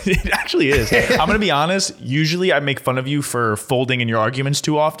 it actually is. I'm going to be honest. Usually I make fun of you for folding in your arguments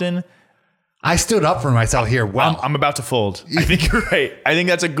too often. I stood up for myself here. Wow. I'm about to fold. I think you're right. I think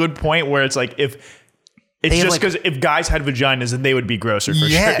that's a good point where it's like if it's They have, just like- because if guys had vaginas, then they would be grosser for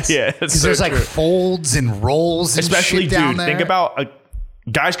Yes. sure. Yeah, that's Because so there's like true. folds and rolls and Especially, shit down dude, there. think about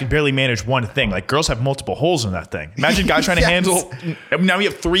guys can barely manage one thing. Like girls have multiple holes in that thing. Imagine guys trying to Yes. handle. Now we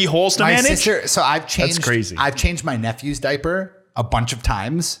have 3 holes to my manage. sister. So I've changed. crazy. I've changed my nephew's diaper a bunch of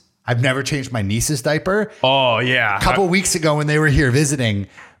times. I've never changed my niece's diaper. Oh yeah. A couple weeks ago when they were here visiting,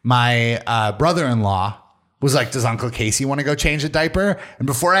 my brother-in-law was like, does Uncle Casey want to go change a diaper? And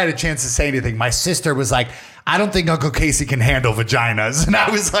before I had a chance to say anything, my sister was like, I don't think Uncle Casey can handle vaginas. And I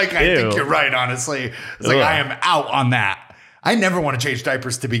was like, I think Ew. you're right, honestly. It's like, Ugh. I am out on that. I never want to change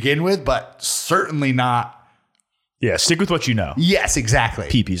diapers to begin with, but certainly not. Yeah, stick with what you know. Yes, exactly.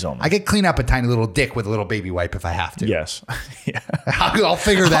 Peepees only. I could clean up a tiny little dick with a little baby wipe if I have to. Yes. Yeah. I'll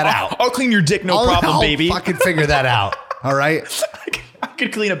figure that out. I'll clean your dick, no I'll- problem, I'll baby. fucking figure that out. All right? I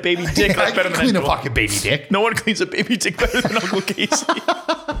could clean a baby dick I better can than clean a anyone. fucking baby dick. No one cleans a baby dick better than Uncle Casey.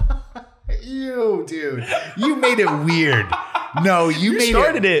 You, dude. You made it weird. No, you made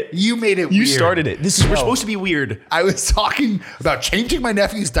started it. You made it weird. You started it. We're No. supposed to be weird. I was talking about changing my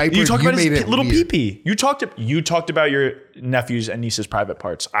nephew's diaper. You talked about made his it little weird. pee-pee. You talked about your nephew's and niece's private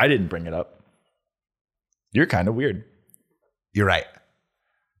parts. I didn't bring it up. You're kind of weird. You're right.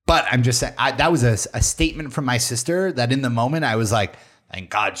 But I'm just saying, that was a statement from my sister that in the moment I was like, thank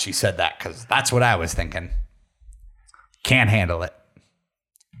God she said that because that's what I was thinking. Can't handle it.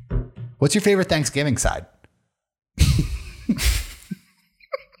 What's your favorite Thanksgiving side?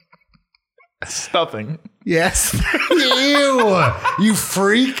 Stuffing. Yes. Ew. You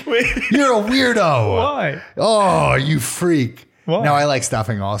freak. You're a weirdo. Why? Oh, you freak. Why? No, I like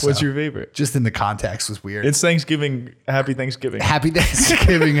stuffing also. What's your favorite? Just in the context was weird. It's Thanksgiving. Happy Thanksgiving. Happy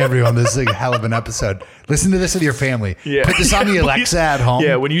Thanksgiving, everyone. This is a hell of an episode. Listen to this with your family. Yeah. Put this on the Alexa at home.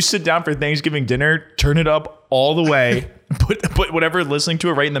 Yeah, when you sit down for Thanksgiving dinner, turn it up all the way. Put whatever listening to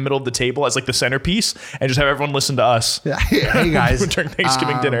it right in the middle of the table as like the centerpiece, and just have everyone listen to us Hey, guys. during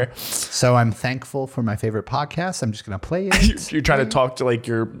Thanksgiving dinner. So I'm thankful for my favorite podcast. I'm just going to play it. You're trying to talk to like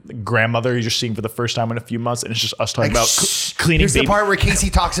your grandmother you're just seeing for the first time in a few months, and it's just us talking Like, about shh. cleaning Here's baby. the part where Casey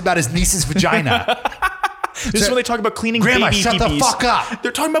talks about his niece's vagina. This is when they talk about cleaning Grandma, baby shut the pee-pees. fuck up.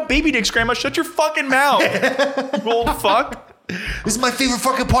 They're talking about baby dicks, Grandma. Shut your fucking mouth, you old fuck. This is my favorite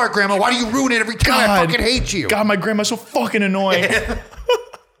fucking part, Grandma. Why do you ruin it every time? I fucking hate you. God, my grandma's so fucking annoying.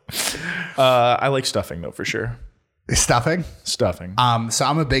 I like stuffing though, for sure. Stuffing. Stuffing. So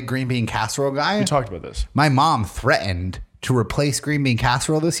I'm a big green bean casserole guy. We talked about this. My mom threatened to replace green bean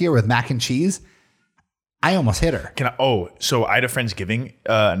casserole this year with mac and cheese. I almost hit her. So I had a Friendsgiving,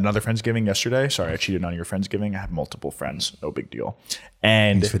 another Friendsgiving yesterday. Sorry, I cheated on your Friendsgiving. I have multiple friends. No big deal.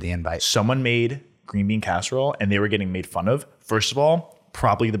 And Thanks for the invite. someone made green bean casserole and they were getting made fun of. First of all,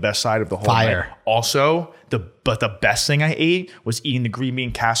 probably the best side of the whole Fire. night. Also, the best thing I ate was eating the green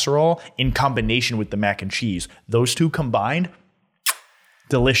bean casserole in combination with the mac and cheese. those two combined,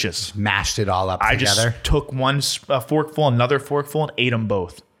 delicious. Mashed it all up I together. just took one forkful, another forkful, and ate them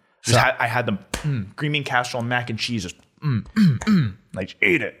both. I had them green bean casserole and mac and cheese. Just like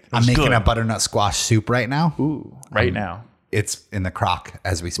ate it. I'm making a butternut squash soup right now. Ooh, right now. It's in the crock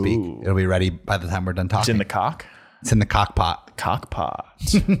as we speak. Ooh. It'll be ready by the time we're done talking. It's in the cock. It's in the cock pot. Cock pot.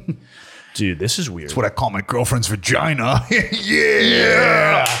 Dude, this is weird. That's what I call my girlfriend's vagina.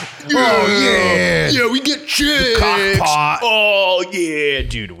 Yeah. Oh, yeah. Yeah, we get chicks. Cock pot. Oh, yeah.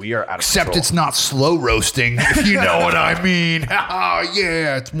 Dude, we are out of Except control. it's not slow roasting, if you know what I mean. Oh,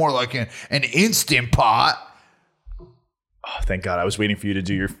 yeah. It's more like an instant pot. Oh, thank God. I was waiting for you to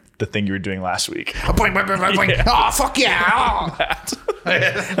do the thing you were doing last week. Boing, boing, boing, boing, boing. Yeah. Oh, fuck yeah. Oh.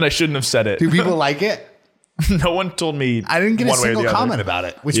 And I shouldn't have said it. Do people like it? No one told me. I didn't get a one way or single the other. comment about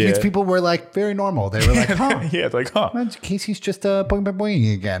it, which Yeah. means people were like very normal. They were like, huh. Yeah, like, huh. Man, Casey's just boing, boing,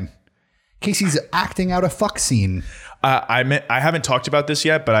 boing again. Casey's acting out a fuck scene. I haven't talked about this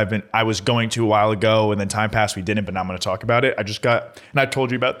yet, but I was going to a while ago, and then time passed. We didn't, but now I'm going to talk about it. I just got, and I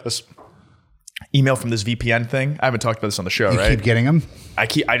told you about this email from this VPN thing. I haven't talked about this on the show, You right? keep getting them. I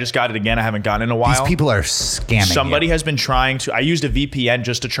just got it again. I haven't gotten it in a while. These people are scamming Somebody you. has been trying to. I used a VPN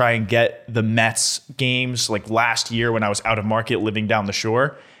just to try and get the Mets games like last year when I was out of market living down the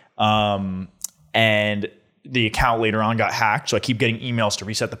shore. And the account later on got hacked. So I keep getting emails to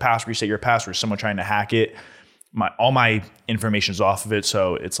reset the password, reset your password, someone trying to hack it. All my information's off of it.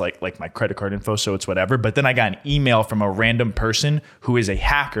 So it's like my credit card info. So it's whatever. But then I got an email from a random person who is a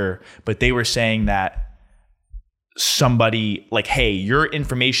hacker, but they were saying that somebody like, hey, your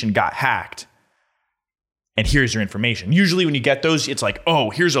information got hacked and here's your information. Usually when you get those, it's like, oh,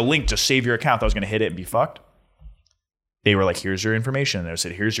 here's a link to save your account. I was going to hit it and be fucked. They were like, here's your information. And they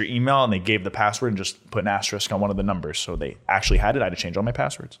said, here's your email. And they gave the password and just put an asterisk on one of the numbers. So they actually had it. I had to change all my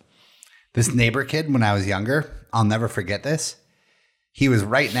passwords. This neighbor kid, when I was younger, I'll never forget this. He lived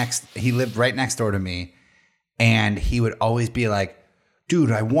right next door to me. And he would always be like, dude,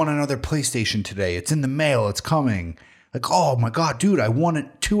 I won another PlayStation today. It's in the mail. It's coming. Like, oh my God, dude, I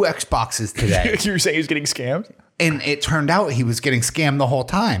won 2 Xboxes today. You were saying he was getting scammed? And it turned out he was getting scammed the whole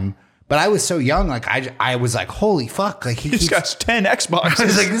time. But I was so young, like I was like, holy fuck. Like He's got 10 Xboxes. I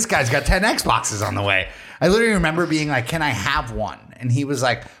was like, this guy's got 10 Xboxes on the way. I literally remember being like, can I have one? And he was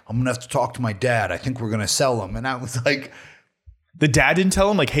like, I'm going to have to talk to my dad. I think we're going to sell them. And I was like. The dad didn't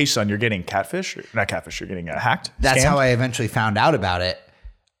tell him like, hey son, you're getting catfish. Not catfish, you're getting hacked. That's scammed? how I eventually found out about it.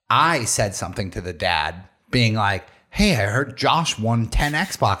 I said something to the dad being like, hey, I heard Josh won 10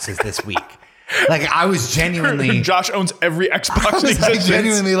 Xboxes this week. Like I was genuinely. Josh owns every Xbox. I was like,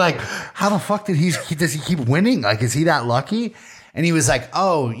 genuinely like, how the fuck does he keep winning? Like, is he that lucky? And he was like,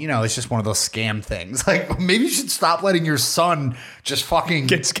 oh, it's just one of those scam things. Like, maybe you should stop letting your son just fucking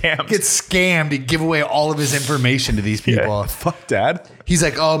get scammed. Get scammed and give away all of his information to these people. Yeah, fuck dad. He's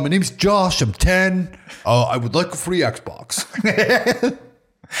like, oh, my name's Josh. I'm 10. I would like a free Xbox.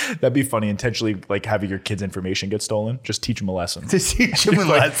 That'd be funny. Intentionally, like having your kid's information get stolen. Just teach him a lesson. To teach him a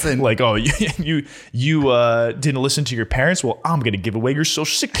lesson. Like, oh, you didn't listen to your parents. Well, I'm gonna give away your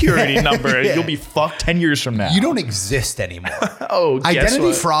social security number. And you'll be fucked 10 years from now. You don't exist anymore. Oh,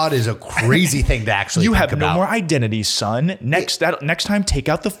 identity fraud is a crazy thing to actually. You think have no about. more identity, son. Next time, take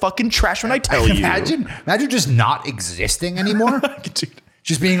out the fucking trash when I tell you. Imagine just not existing anymore. Dude.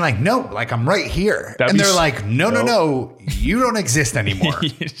 Just being like, no, like I'm right here. That'd and be they're like, no, you don't exist anymore.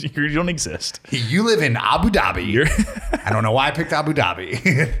 You don't exist. You live in Abu Dhabi. I don't know why I picked Abu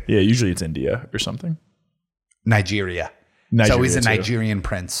Dhabi. Yeah, usually it's India or something. Nigeria. So he's a Nigerian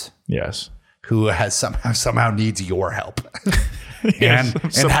prince. Yes. Who has somehow needs your help. Yes,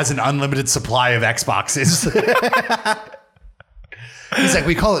 and has an unlimited supply of Xboxes. He's like,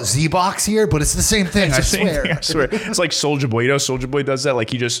 we call it Z-Box here, but it's the same thing. I swear. It's like Soulja Boy. Soulja Boy does that.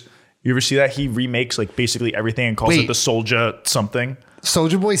 Like you ever see that? He remakes like basically everything and calls it the Soulja something.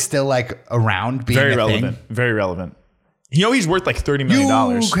 Soulja Boy's still like around being very a relevant. thing. Very relevant. He's worth like $30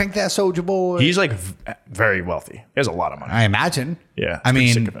 million. You crank that Soulja Boy. He's like very wealthy. He has a lot of money. I imagine. Yeah. I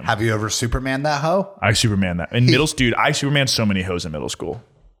mean, have you ever Superman that hoe? I Superman that. In middle school, dude, I Superman so many hoes in middle school.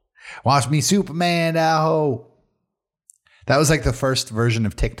 Watch me Superman that hoe. That was like the first version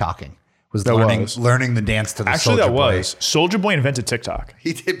of TikToking. Was learning the dance to the Actually, Soulja that Boy. was. Soulja Boy invented TikTok.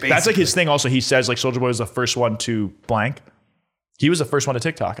 He did basically. That's like his thing also. He says like Soulja Boy was the first one to blank. He was the first one to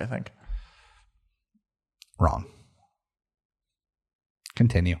TikTok, I think. Wrong.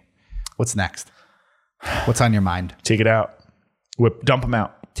 Continue. What's next? What's on your mind? Take it out. Dump them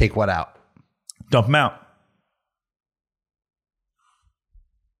out. Take what out? Dump them out.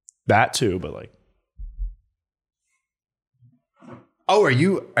 That too, but like. Oh, are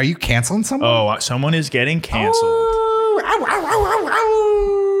you canceling someone? Oh, someone is getting canceled. Oh, ow, ow, ow, ow,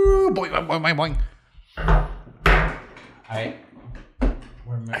 ow. Boing, boing, boing, boing. All right.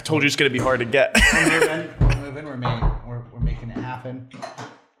 I told you it's going to be hard to get. We're moving. We're making it happen.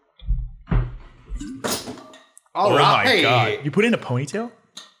 All Oh right. my God. You put in a ponytail?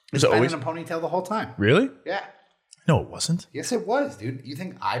 It's been in a ponytail the whole time. Really? Yeah. No, it wasn't. Yes, it was, dude. You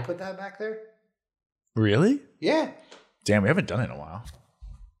think I put that back there? Really? Yeah. Damn, we haven't done it in a while.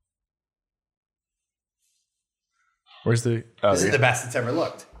 Where's the... Oh, this is the best it's ever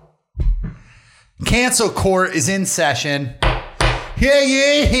looked. Cancel court is in session. Hear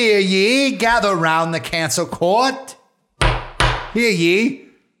ye, gather round the cancel court. Hear ye.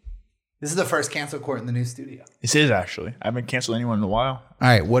 This is the first cancel court in the new studio. This is actually. I haven't canceled anyone in a while. All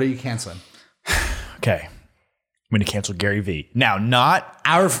right, what are you canceling? Okay. I'm going to cancel Gary Vee. Now, not...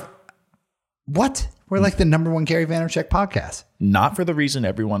 What? We're like the #1 Gary Vaynerchuk podcast. Not for the reason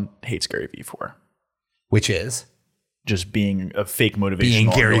everyone hates Gary Vee for. Which is? Just being a fake motivational. Being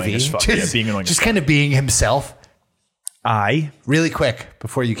Gary annoying Vee. as fuck. Just, being annoying. Just kind of being himself. Really quick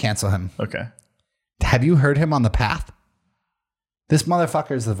before you cancel him. Okay. Have you heard him on The Path? This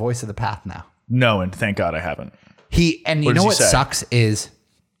motherfucker is the voice of The Path now. No, and thank God I haven't. You know what sucks is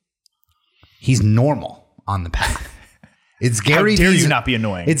he's normal on The Path. It's Gary How dare V's, you not be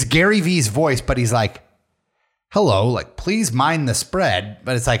annoying? It's Gary V's voice, but he's like, hello, like, please mind the spread.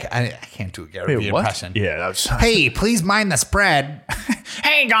 But it's like, I can't do a Gary Vee impression. Yeah, that was. Hey, please mind the spread.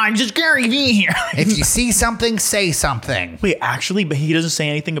 Hey guys, it's Gary Vee here. If you see something, say something. Wait, actually, but he doesn't say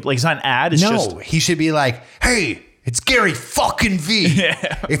anything. Like, it's not an ad. It's No, just. he should be like, hey, it's Gary fucking V.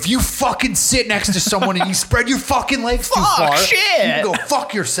 If you fucking sit next to someone and you spread your fucking legs too Fuck, far, shit. you can go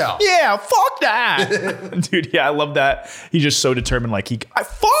fuck yourself. Yeah, fuck that. Dude, yeah, I love that. He's just so determined. Like,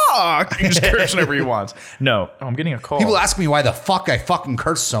 fuck. He just curses whenever he wants. No, I'm getting a call. People ask me why the fuck I fucking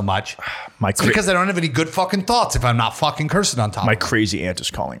curse so much. It's because I don't have any good fucking thoughts if I'm not fucking cursing on top my of it. crazy aunt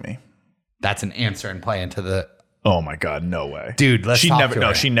is calling me. That's an answer and play into the... Oh my God, no way. Dude, let's talk to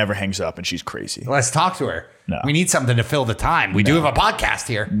her. She never hangs up and she's crazy. Let's talk to her. No. We need something to fill the time. We do have a podcast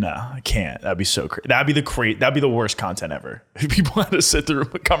here. No, I can't. That'd be so crazy. That'd be the worst content ever. If people had to sit through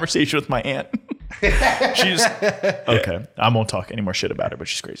a conversation with my aunt. She's okay. I won't talk any more shit about her, but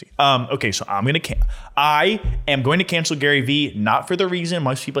she's crazy. Okay, so I am going to cancel Gary Vee, not for the reason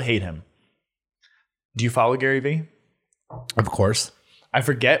most people hate him. Do you follow Gary Vee? Of course. I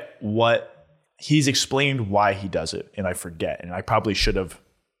forget what he's explained why he does it, and I forget. And I probably should have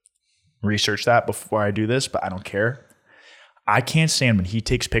researched that before I do this, but I don't care. I can't stand when he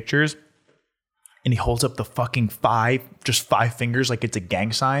takes pictures and he holds up the fucking five fingers like it's a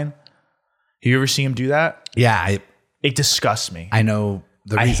gang sign. Have you ever seen him do that? Yeah, It disgusts me. I know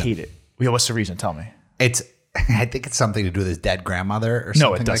the I reason. hate it. Yeah, what's the reason? Tell me. I think it's something to do with his dead grandmother or something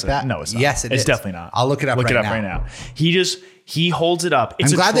No, it doesn't. like that. No, it's not. Yes, it's is. definitely not. I'll look it up right now. He holds it up.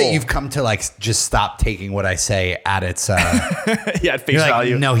 It's I'm glad troll. that you've come to like just stop taking what I say at its yeah, at face you're like,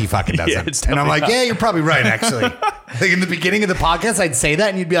 value. no, he fucking doesn't. Yeah, it's and I'm like, definitely yeah, you're probably right, actually. Like in the beginning of the podcast, I'd say that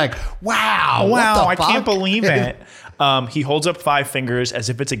and you'd be like, wow, what the I fuck? can't believe it. He holds up five fingers as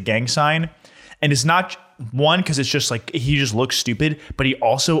if it's a gang sign. And it's not one, because it's just like he just looks stupid, but he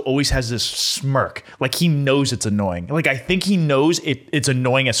also always has this smirk. Like he knows it's annoying. Like I think he knows it's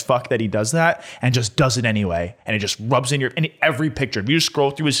annoying as fuck that he does that and just does it anyway. And it just rubs in every picture. If you just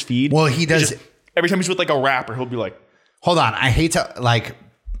scroll through his feed. Well, he does. Every time he's with like a rapper, he'll be like, Hold on. I hate to like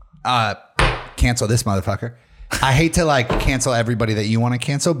cancel this motherfucker. I hate to like cancel everybody that you want to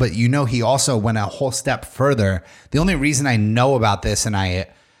cancel, but you know he also went a whole step further. The only reason I know about this and I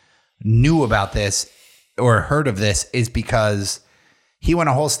knew about this or heard of this is because he went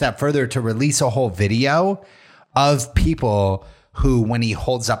a whole step further to release a whole video of people who, when he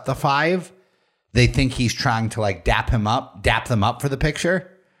holds up the five, they think he's trying to like dap them up for the picture.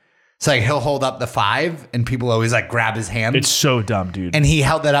 So like he'll hold up the five and people always like grab his hand. it's so dumb, dude. And he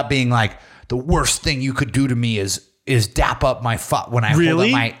held that up being like, the worst thing you could do to me is dap up my when I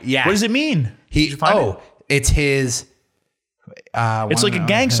really? hold up my, yeah. What does it mean? Did you find it? It's his. It's like a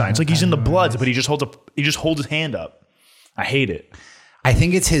gang sign. It's like he's in the Bloods, but he just holds his hand up. I hate it. I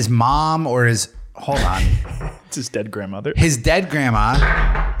think it's his mom or his. Hold on. It's his dead grandmother. His dead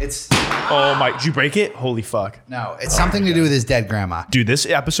grandma. It's Oh my! Did you break it? Holy fuck! no. It's something to do with his dead grandma. Dude, this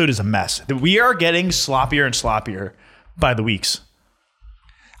episode is a mess. We are getting sloppier and sloppier by the weeks.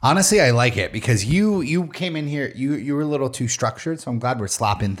 Honestly, I like it because you came in here. You were a little too structured, so I'm glad we're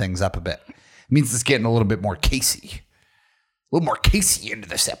slopping things up a bit. It means it's getting a little bit more Casey. A little more Casey into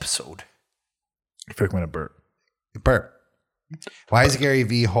this episode. I feel like I'm gonna burp. Burp. Why does Gary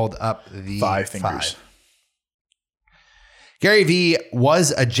Vee hold up the Five fingers. Gary Vee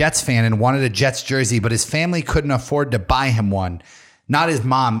was a Jets fan and wanted a Jets jersey, but his family couldn't afford to buy him one. Not his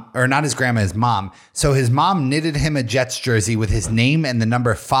mom, or not his grandma, his mom. So his mom knitted him a Jets jersey with his name and the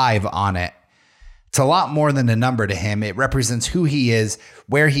number 5 on it. It's a lot more than a number to him. It represents who he is,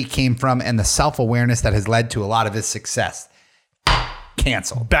 where he came from, and the self-awareness that has led to a lot of his success.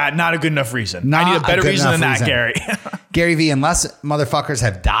 Cancel. Bad, not a good enough reason. I Not need a better good reason than enough that, reason. Gary. Gary Vee, unless motherfuckers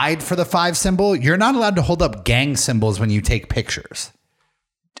have died for the 5 symbol, you're not allowed to hold up gang symbols when you take pictures.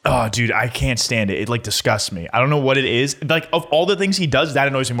 Oh, dude, I can't stand it. It like disgusts me. I don't know what it is. Like of all the things he does, that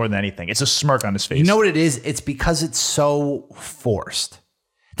annoys me more than anything. It's a smirk on his face. You know what it is? It's because it's so forced.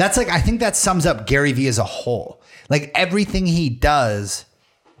 That's like, I think that sums up Gary Vee as a whole. Like everything he does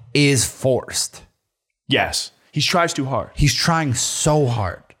is forced. Yes, he tries too hard. He's trying so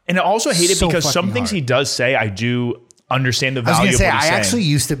hard. And I also hate it So because some fucking things hard. he does say, I do understand the I was value going to say, of what I he's saying. actually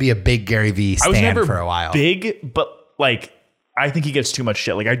used to be a big Gary Vee I was stan never for a while. big, but like I think he gets too much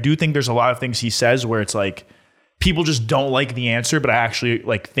shit. Like I do think there's a lot of things he says where it's like people just don't like the answer, but I actually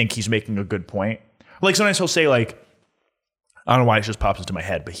like think he's making a good point. Like sometimes he'll say like, I don't know why it just pops into my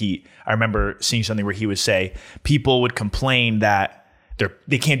head, but I remember seeing something where he would say people would complain that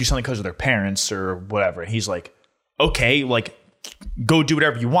they can't do something because of their parents or whatever. And he's like, okay, like go do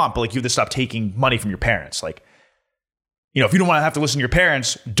whatever you want, but like you have to stop taking money from your parents. Like if you don't want to have to listen to your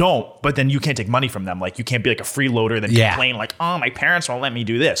parents, don't. But then you can't take money from them. Like you can't be like a freeloader then complain like, oh, my parents won't let me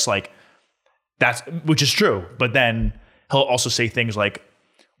do this. Like which is true. But then he'll also say things like,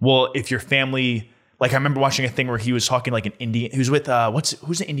 well, if your family, like I remember watching a thing where he was talking like an Indian, he was with,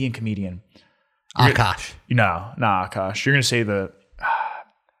 who's the Indian comedian? Akash. No, Akash. You're going to say the,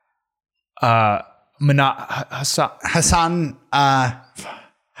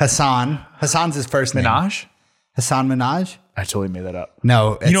 Hassan. Hassan's his first name. Minaj? Hassan Minaj? I totally made that up.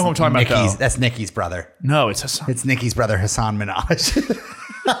 No. You know who I'm talking about, though. That's Nicki's brother. No, it's Hassan. It's Nicki's brother, Hassan Minaj.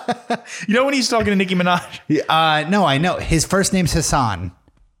 You know when he's talking to Nicki Minaj? No, I know. His first name's Hassan.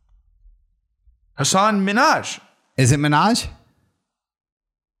 Hassan Minaj. Is it Minaj?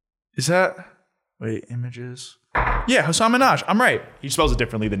 Is that... Wait, images... Yeah, Hassan Minaj. I'm right. He spells it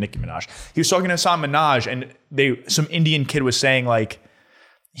differently than Nicki Minaj. He was talking to Hassan Minaj, and some Indian kid was saying like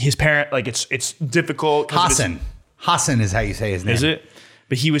his parent, like it's difficult. Hassan is how you say his name. Is it?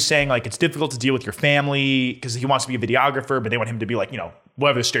 But he was saying like it's difficult to deal with your family because he wants to be a videographer, but they want him to be like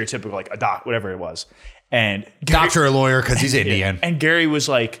whatever the stereotypical like a doc, whatever it was, and doctor or lawyer because he's Indian. And Gary was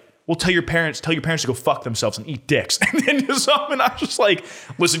like, well, tell your parents to go fuck themselves and eat dicks. And then Hassan, I was just like,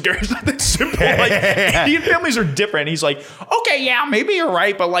 listen, Gary, it's not that simple. Like, Indian families are different. And he's like, okay, yeah, maybe you're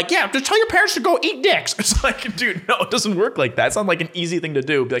right. But like, yeah, just tell your parents to go eat dicks. It's like, dude, no, it doesn't work like that. It's not like an easy thing to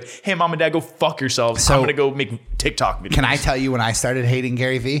do. Be like, hey, mom and dad, go fuck yourselves. So, I'm going to go make TikTok videos. Can I tell you when I started hating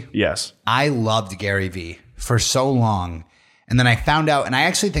Gary Vee? Yes. I loved Gary Vee for so long. And then I found out, and I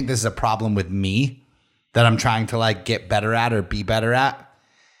actually think this is a problem with me that I'm trying to like get better at or be better at,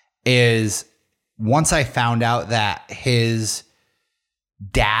 is once I found out that his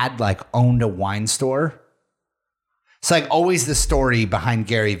dad like owned a wine store. It's like always the story behind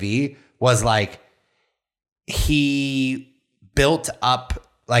Gary Vee was like he built up,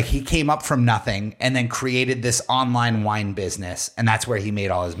 like he came up from nothing and then created this online wine business. And that's where he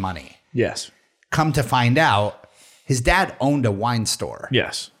made all his money. Yes. Come to find out, his dad owned a wine store.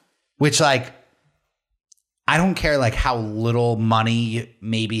 Yes. Which like, I don't care like how little money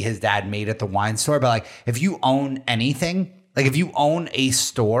maybe his dad made at the wine store, but like if you own anything, like if you own a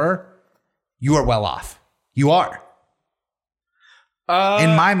store, you are well off. You are.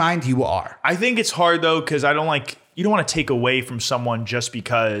 In my mind, you are. I think it's hard though, because you don't want to take away from someone just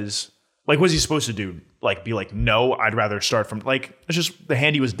because, like, what's he supposed to do? Like, be like, no, I'd rather start from, like, it's just the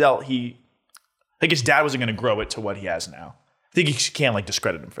hand he was dealt. His dad wasn't going to grow it to what he has now. I think you can't like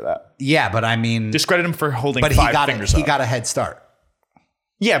discredit him for that. Yeah, but I mean, discredit him for holding but five fingers up. He got a head start.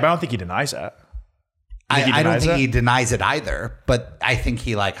 Yeah, but I don't think he denies that. I don't think he denies it either, but I think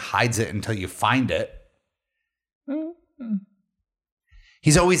he like hides it until you find it. Mm-hmm.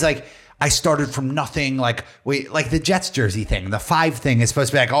 He's always like, I started from nothing. Like the Jets jersey thing, the 5 thing is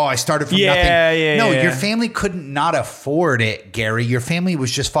supposed to be like, oh, I started from nothing. No, your family couldn't not afford it, Gary. Your family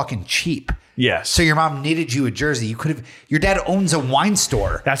was just fucking cheap. Yes. So your mom knitted you a jersey. Your dad owns a wine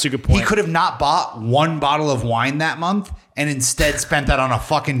store. That's a good point. He could have not bought 1 bottle of wine that month and instead spent that on a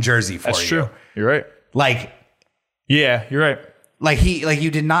fucking jersey for you. That's true. You're right. Like, yeah, you're right. Like you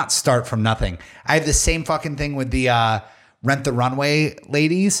did not start from nothing. I have the same fucking thing with the Rent the Runway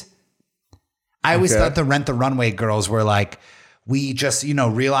ladies. I always thought the Rent the Runway girls were like, we just,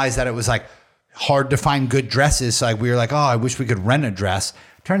 realized that it was like hard to find good dresses. So like we were like, oh, I wish we could rent a dress.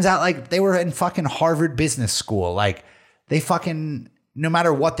 Turns out like they were in fucking Harvard Business School. Like they fucking, no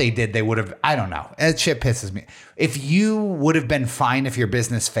matter what they did, they would have, I don't know. That shit pisses me. If you would have been fine if your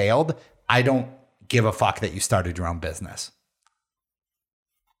business failed, I don't give a fuck that you started your own business.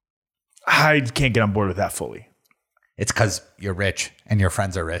 I can't get on board with that fully. It's because you're rich and your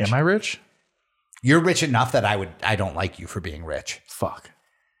friends are rich. Am I rich? You're rich enough that I don't like you for being rich. Fuck.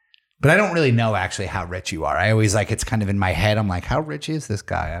 But I don't really know actually how rich you are. I always like, it's kind of in my head. I'm like, how rich is this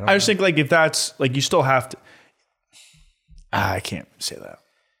guy? I just think like if that's like, you still have to, I can't say that.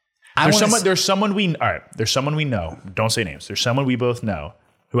 There's someone we know. Don't say names. There's someone we both know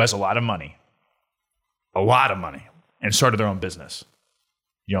who has a lot of money, and started their own business.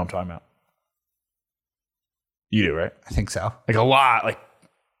 You know what I'm talking about? You do, right? I think so. Like a lot, like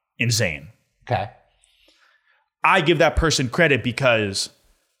insane. Okay. I give that person credit because...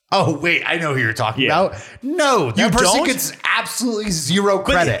 Oh, wait, I know who you're talking about. No, that person gets absolutely zero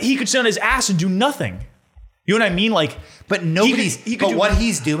credit. But he could sit on his ass and do nothing. You know what I mean? Like, but what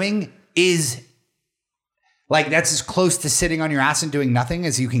he's doing is like, that's as close to sitting on your ass and doing nothing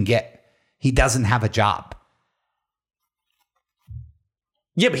as you can get. He doesn't have a job.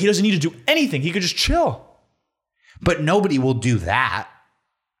 Yeah, but he doesn't need to do anything. He could just chill. But nobody will do that.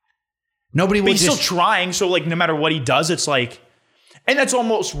 Nobody will. But he's still trying. So like, no matter what he does, it's like, and that's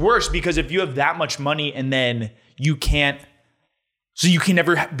almost worse because if you have that much money and then you can't. So you can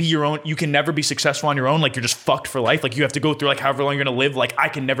never be your own. You can never be successful on your own. Like you're just fucked for life. Like you have to go through like however long you're gonna live. Like I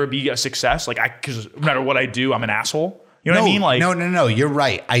can never be a success. Like because no matter what I do, I'm an asshole. You know what I mean? Like no. You're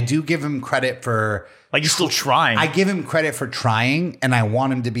right. I do give him credit for like you're still trying. I give him credit for trying, and I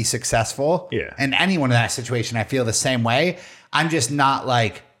want him to be successful. Yeah. And anyone in that situation, I feel the same way. I'm just not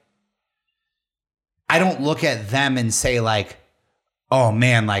like. I don't look at them and say like, oh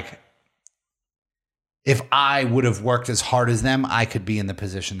man, like. If I would have worked as hard as them, I could be in the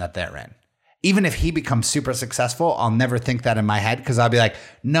position that they're in. Even if he becomes super successful, I'll never think that in my head because I'll be like,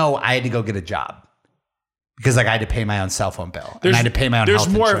 no, I had to go get a job because like I had to pay my own cell phone bill and I had to pay my own health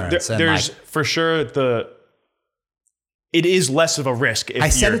insurance. There's for sure it is less of a risk. I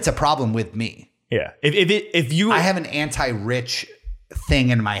said it's a problem with me. Yeah. If you I have an anti-rich thing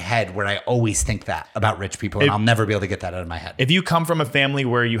in my head where I always think that about rich people and I'll never be able to get that out of my head. If you come from a family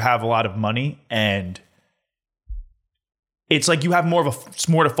where you have a lot of money and it's like you have more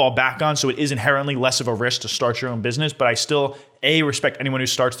to fall back on, so it is inherently less of a risk to start your own business. But I still, respect anyone who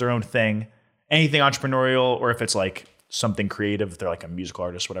starts their own thing, anything entrepreneurial, or if it's like something creative, if they're like a musical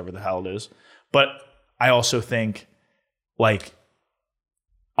artist, whatever the hell it is. But I also think like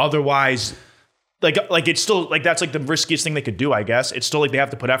otherwise, like it's still like that's like the riskiest thing they could do, I guess. It's still like they have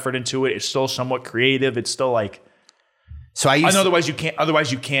to put effort into it. It's still somewhat creative. It's still like, otherwise you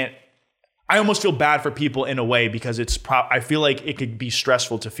can't. I almost feel bad for people in a way because I feel like it could be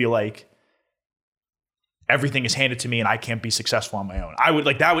stressful to feel like everything is handed to me and I can't be successful on my own. I would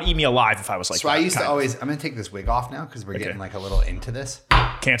like that would eat me alive if I was like. So I used to always. I'm gonna take this wig off now because we're getting like a little into this.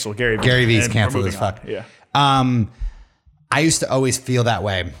 Cancel Gary Vee. Gary Vee's canceled as fuck. Yeah. I used to always feel that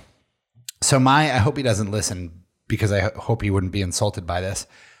way. So I hope he doesn't listen because I hope he wouldn't be insulted by this.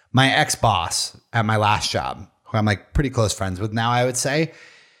 My ex-boss at my last job, who I'm like pretty close friends with now, I would say.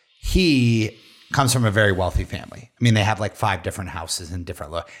 He comes from a very wealthy family. I mean, they have like 5 different houses in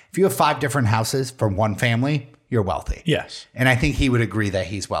different If you have 5 different houses for one family, you're wealthy. Yes. And I think he would agree that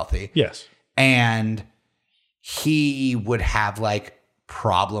he's wealthy. Yes. And he would have like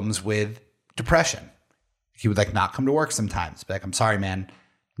problems with depression. He would like not come to work sometimes. Be like, I'm sorry, man,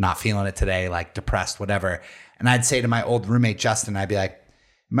 not feeling it today, like depressed, whatever. And I'd say to my old roommate, Justin, I'd be like,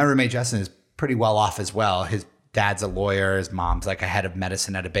 my roommate, Justin, is pretty well off as well. His dad's a lawyer. His mom's like a head of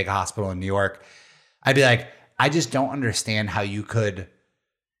medicine at a big hospital in New York. I'd be like, I just don't understand how you could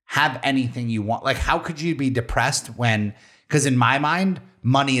have anything you want. Like, how could you be depressed when, because in my mind,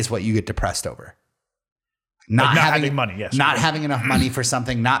 money is what you get depressed over. Not having money, yes. Not having enough money for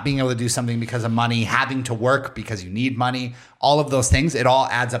something, not being able to do something because of money, having to work because you need money, all of those things, it all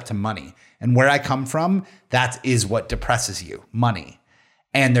adds up to money. And where I come from, that is what depresses you, money.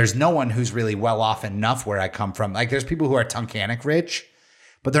 And there's no one who's really well off enough where I come from. Like there's people who are Tunkhannock rich,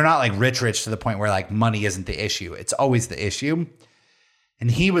 but they're not like rich to the point where like money isn't the issue. It's always the issue.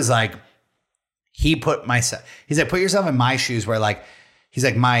 And he was like, he's like, put yourself in my shoes where like, he's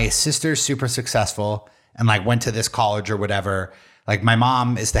like, my sister's super successful and like went to this college or whatever. Like my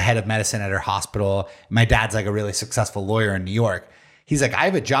mom is the head of medicine at her hospital. My dad's like a really successful lawyer in New York. He's like, I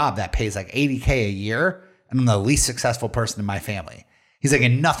have a job that pays like $80K a year and I'm the least successful person in my family. He's like,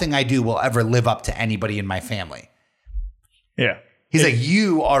 and nothing I do will ever live up to anybody in my family. Yeah. He's like,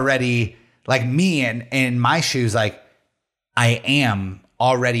 you already, like me and in my shoes, like I am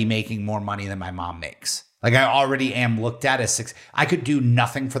already making more money than my mom makes. Like I already am looked at as I could do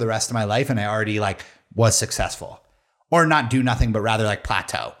nothing for the rest of my life and I already like was successful. Or not do nothing, but rather like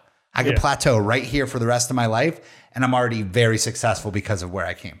plateau. I could plateau right here for the rest of my life and I'm already very successful because of where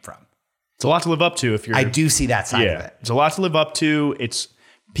I came from. It's a lot to live up to if you're. I do see that side of it. It's a lot to live up to. It's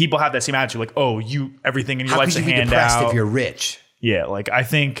people have that same attitude, like, oh, everything in your life's a handout. How could you be depressed if you're rich? Yeah, I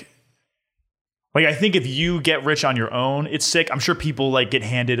think if you get rich on your own, it's sick. I'm sure people like get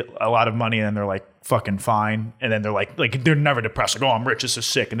handed a lot of money and then they're like fucking fine, and then they're like they're never depressed. Like, oh, I'm rich. This is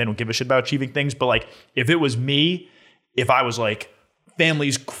sick, and they don't give a shit about achieving things. But like, if it was me, if I was like.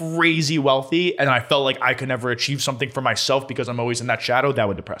 Family's crazy wealthy and I felt like I could never achieve something for myself because I'm always in that shadow, that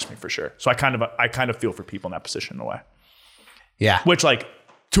would depress me for sure. So I kind of feel for people in that position in a way. Yeah. Which like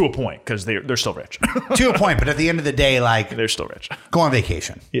to a point because they're still rich. To a point, but at the end of the day, like they're still rich. Go on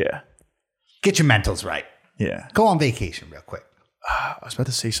vacation. Yeah. Get your mentals right. Yeah. Go on vacation real quick. I was about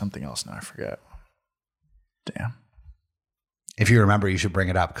to say something else now. I forget. Damn. If you remember, you should bring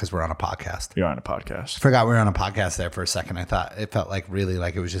it up because we're on a podcast. You're on a podcast. I forgot we were on a podcast there for a second. I thought it felt like really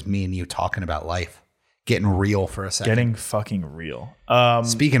like it was just me and you talking about life. Getting real for a second. Getting fucking real.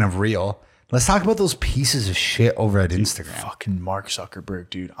 Speaking of real, let's talk about those pieces of shit over at Instagram. Fucking Mark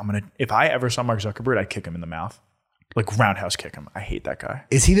Zuckerberg, dude. If I ever saw Mark Zuckerberg, I'd kick him in the mouth. like roundhouse kick him. I hate that guy.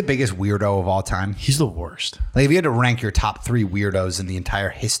 Is he the biggest weirdo of all time? He's the worst. Like, if you had to rank your top 3 weirdos in the entire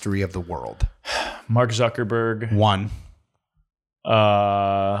history of the world. Mark Zuckerberg, 1.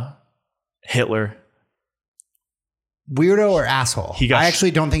 Hitler. Weirdo or asshole? I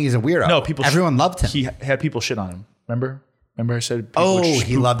actually don't think he's a weirdo. No, everyone loved him. He had people shit on him. Remember I said people Oh, would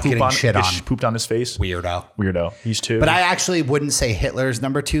he loved getting shit on. Pooped on his face. Weirdo. He's 2. But I actually wouldn't say Hitler's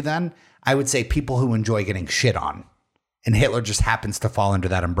number 2 then. I would say people who enjoy getting shit on. And Hitler just happens to fall under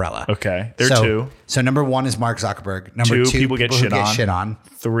that umbrella. Okay. They're 2. So number 1 is Mark Zuckerberg. Number 2, people get shit shit on.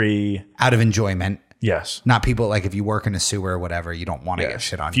 3. Out of enjoyment. Yes. Not people like if you work in a sewer or whatever, you don't want to get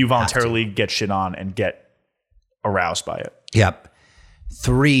shit on. If you voluntarily get shit on and get aroused by it. Yep.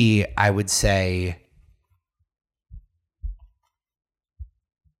 3, I would say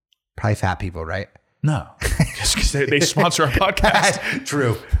probably fat people, right? No. Just because they sponsor our podcast.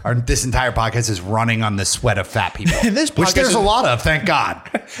 True. This entire podcast is running on the sweat of fat people. This which podcast there's a lot of, thank God.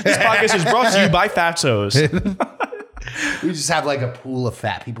 This podcast is brought to you by Fatsos. We just have like a pool of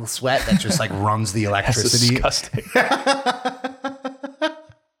fat people sweat that just like runs the That's electricity. disgusting.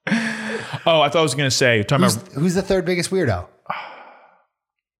 Oh, I thought I was going to say, Who's the 3rd biggest weirdo?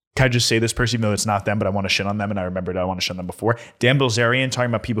 can I just say this person, even though it's not them, but I want to shit on them, and I remembered I want to shit on them before. Dan Bilzerian talking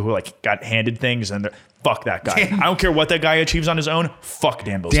about people who like got handed things, and fuck that guy. I don't care what that guy achieves on his own. Fuck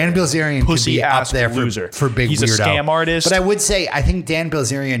Dan Bilzerian. Dan Bilzerian Pussy could be ass up there loser. for big He's weirdo. a scam artist. But I would say I think Dan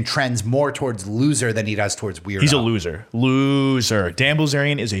Bilzerian trends more towards loser than he does towards weirdo. He's a loser. Loser. Dan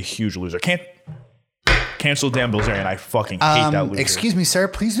Bilzerian is a huge loser. Can't cancel Dan Bilzerian. I fucking hate that loser. Excuse me, sir.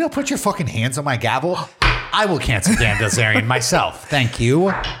 Please don't put your fucking hands on my gavel. I will cancel Dan Bilzerian myself. Thank you.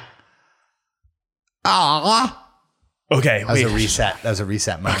 Okay, That was a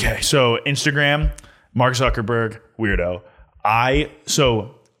reset moment. Okay, so Instagram, Mark Zuckerberg, weirdo. I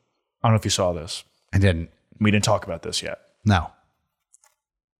don't know if you saw this. I didn't. We didn't talk about this yet. No.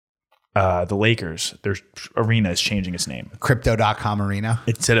 The Lakers, their arena is changing its name. Crypto.com Arena.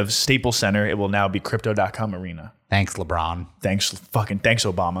 Instead of Staples Center, it will now be Crypto.com Arena. Thanks, LeBron. Thanks,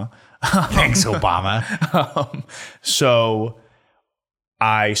 Obama. Thanks, Obama. So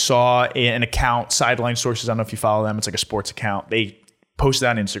I saw an account, Sideline Sources. I don't know if you follow them. It's like a sports account. They posted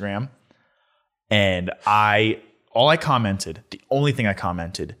on Instagram, and the only thing I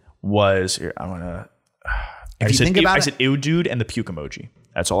commented was, here, I said, ew, dude, and the puke emoji.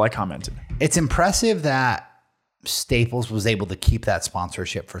 That's all I commented. It's impressive that Staples was able to keep that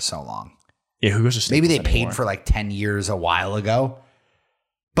sponsorship for so long. Yeah, who goes to Staples Maybe they anymore? paid for like 10 years a while ago.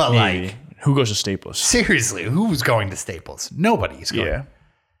 But Maybe. like, who goes to Staples? seriously, who's going to Staples? Nobody's going. Yeah.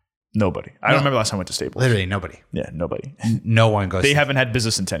 Nobody. I don't remember last time I went to Staples. Literally nobody. Yeah, nobody. No one goes. They haven't had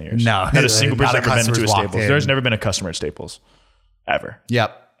business in 10 years. No. Not a single Not person a ever been customer's into a walked Staples. in. There's never been a customer at Staples. Ever.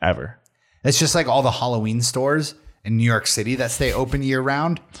 Yep. Ever. It's just like all the Halloween stores in New York City that stay open year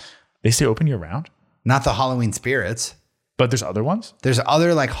round. They stay open year round? Not the Halloween spirits. But there's other ones? There's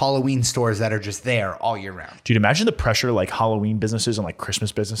other like Halloween stores that are just there all year round. Dude, imagine the pressure like Halloween businesses and like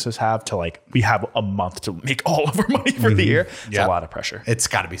Christmas businesses have to like, we have a month to make all of our money for the year. It's Yep. a lot of pressure. It's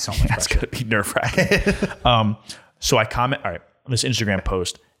got to be so much That's pressure. going to be nerve wracking. So I comment, all right, on this Instagram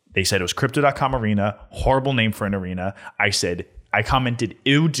post, they said it was Crypto.com Arena, horrible name for an arena. I commented,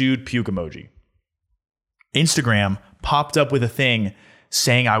 ew, dude, puke emoji. Instagram popped up with a thing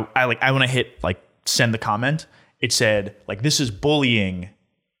saying, I want to hit like send the comment. It said like, this is bullying.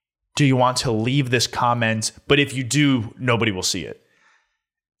 Do you want to leave this comment? But if you do, nobody will see it.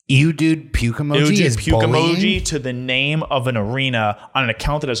 You dude puke emoji Ew, dude, is puke bullying? emoji to the name of an arena on an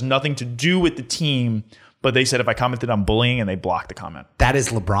account that has nothing to do with the team. But they said if I commented on bullying, and they blocked the comment. That is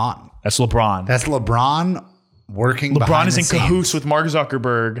LeBron. That's LeBron. That's LeBron working LeBron behind is the in scenes. cahoots with Mark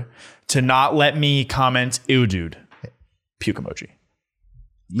Zuckerberg to not let me comment, ew, dude, puke emoji.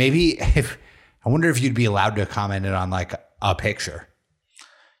 Maybe I wonder if you'd be allowed to comment it on like a picture.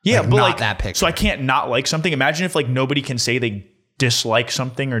 Yeah, Like, but not like that picture. So I can't not like something. Imagine if like nobody can say they dislike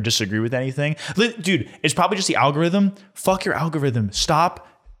something or disagree with anything. Dude, it's probably just the algorithm. Fuck your algorithm. Stop.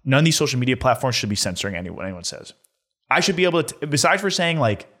 None of these social media platforms should be censoring anyone says. I should be able to, besides for saying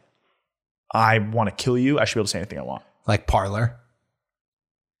like, I want to kill you, I should be able to say anything I want. Like Parler.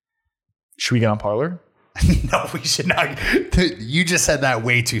 Should we get on Parler? No, we should not. You just said that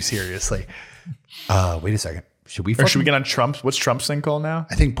way too seriously. Wait a second. Should we? Or should we get on Trump's? What's Trump's thing called now?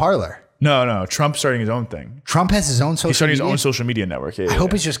 I think Parler. No. Trump's starting his own thing. Trump has his own social He's starting his media? own social media network. Yeah, I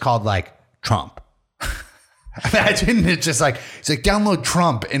hope it's just called like Trump. Imagine it's just like, it's like download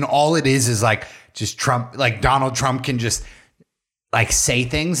Trump and all it is like just Trump, like Donald Trump can just like say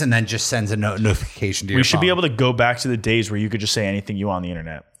things and then just sends a notification to your We should be phone. able to go back to the days where you could just say anything you want on the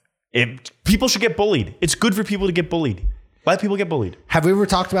internet. People should get bullied. It's good for people to get bullied. Let people get bullied. Have we ever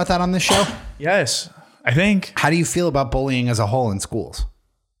talked about that on this show? Yes, I think. How do you feel about bullying as a whole in schools?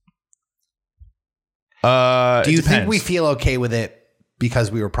 Do you think we feel okay with it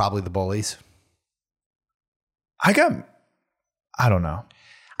because we were probably the bullies? I don't know.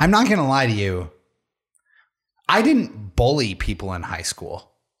 I'm not going to lie to you. I didn't bully people in high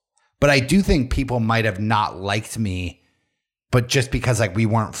school, but I do think people might have not liked me, but just because like we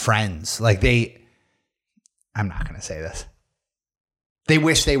weren't friends, like I'm not going to say this. They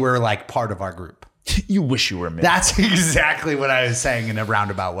wish they were like part of our group. You wish you were me. That's exactly what I was saying in a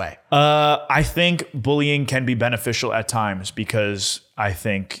roundabout way. I think bullying can be beneficial at times because I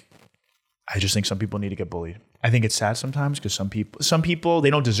just think some people need to get bullied. I think it's sad sometimes because some people, they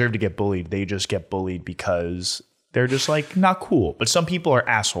don't deserve to get bullied. They just get bullied because they're just like not cool. But some people are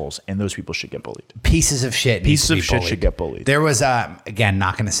assholes and those people should get bullied. Pieces of shit. Should get bullied. There was, again,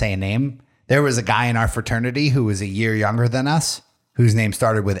 not going to say a name. There was a guy in our fraternity who was a year younger than us, whose name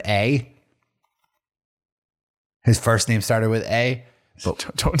started with A. His first name started with A.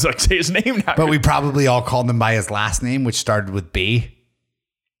 Don't like say his name now. But we probably all called him by his last name, which started with B.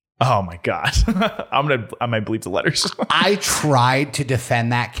 Oh my God. I might bleep the letters. I tried to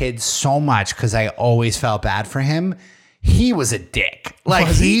defend that kid so much because I always felt bad for him. He was a dick. Like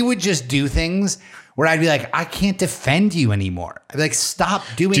he would just do things where I'd be like, I can't defend you anymore. I'd be like, stop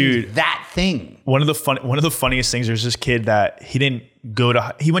doing that thing. One of the funniest things, there's this kid that he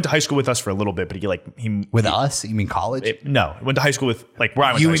went to high school with us for a little bit, but with us? You mean college? No, he went to high school with like where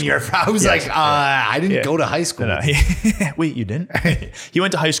I went you to and high your school. I was like, I didn't go to high school. No. Wait, you didn't? He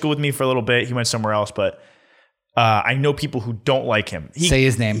went to high school with me for a little bit. He went somewhere else, but I know people who don't like him. Say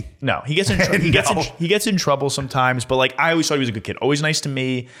his name. No, he gets in trouble sometimes, but like I always thought he was a good kid. Always nice to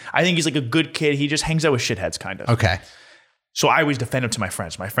me. I think he's like a good kid. He just hangs out with shitheads kind of. Okay. So I always defend him to my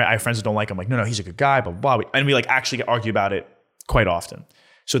friends. I have friends that don't like him. Like, no, he's a good guy, blah, blah, blah. And we like actually argue about it quite often.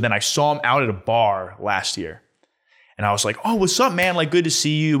 So then I saw him out at a bar last year. And I was like, oh, what's up, man? Like, good to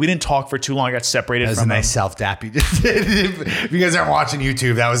see you. We didn't talk for too long. I got separated from him. That was a nice self-dap you just did. If you guys aren't watching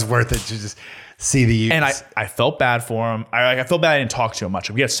YouTube, that was worth it to just see the use. And I felt bad for him. I felt bad I didn't talk to him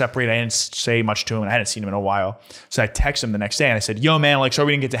much. We got separated. I didn't say much to him. I hadn't seen him in a while. So I texted him the next day and I said, yo, man, like, sorry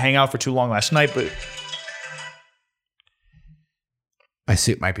we didn't get to hang out for too long last night, but... My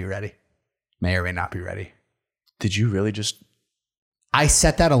suit might be ready. May or may not be ready. Did you really just... I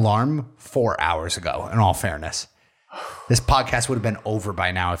set that alarm 4 hours ago, in all fairness. This podcast would have been over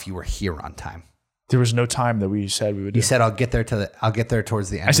by now if you were here on time. There was no time that we said we would do. You said I'll get there towards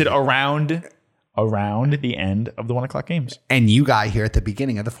the end. I said around the end of the 1 o'clock games. And you got here at the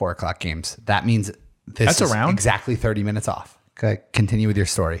beginning of the 4 o'clock games. That means this is around exactly 30 minutes off. Okay, continue with your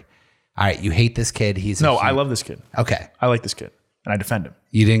story. All right, you hate this kid. I love this kid. Okay. I like this kid. And I defend him.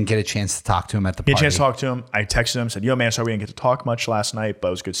 You didn't get a chance to talk to him at the party. Get a chance to talk to him. I texted him, said, yo, man, sorry we didn't get to talk much last night, but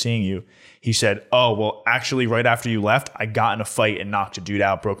it was good seeing you. He said, oh, well, actually, right after you left, I got in a fight and knocked a dude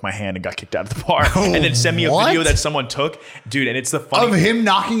out, broke my hand, and got kicked out of the bar. And then sent me a video that someone took. Dude, and it's the funny of him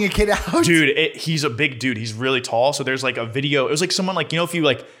knocking a kid out? Dude, he's a big dude. He's really tall. So there's like a video. It was like someone like, you know, if you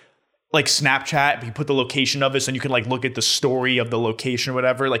like Snapchat, you put the location of this and you can like look at the story of the location or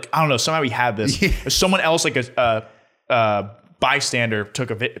whatever. Like, I don't know. Somehow we had this. Someone else, like a bystander took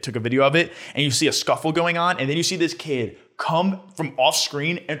a video of it, and you see a scuffle going on, and then you see this kid come from off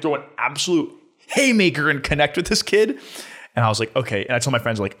screen and throw an absolute haymaker and connect with this kid. And I was like, okay. And I told my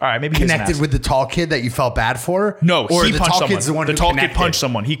friends, like, all right, maybe connected with the tall kid that you felt bad for. No, or he the punched tall someone. kid's the one the who tall connected. kid punched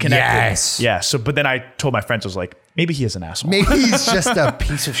someone. He connected. Yes. Yeah. So, but then I told my friends, I was like, maybe he is an asshole. Maybe he's just a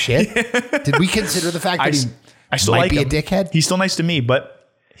piece of shit. Did we consider the fact that I still might like be him. a dickhead? He's still nice to me,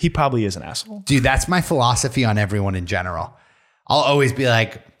 but he probably is an asshole. Dude, that's my philosophy on everyone in general. I'll always be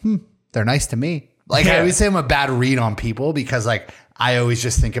like, they're nice to me. Like I always say I'm a bad read on people because like I always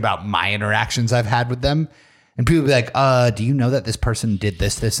just think about my interactions I've had with them. And people will be like, do you know that this person did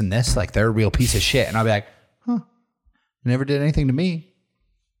this, this, and this? Like they're a real piece of shit. And I'll be like, never did anything to me.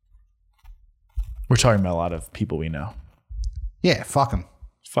 We're talking about a lot of people we know. Yeah, fuck them.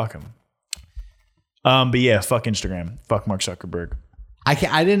 Fuck them. But yeah, fuck Instagram. Fuck Mark Zuckerberg.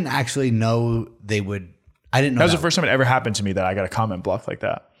 I didn't actually know they would. I didn't know that was the first time it ever happened to me that I got a comment blocked like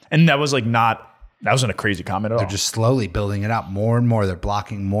that. And that was like that wasn't a crazy comment at all. They're just slowly building it up more and more. They're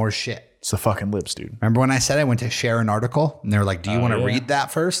blocking more shit. It's the fucking libs, dude. Remember when I said I went to share an article and they were like, do you want to read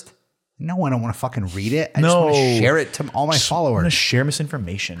that first? No, I don't want to fucking read it. I just want to share it to all my followers. I want to share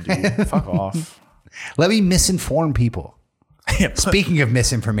misinformation, dude. Fuck off. Let me misinform people. Speaking of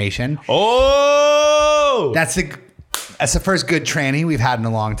misinformation. Oh! That's the first good tranny we've had in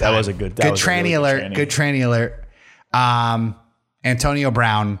a long time. That was a good tranny alert. Good tranny alert. Antonio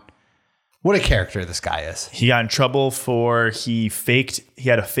Brown What a character this guy is. He got in trouble for he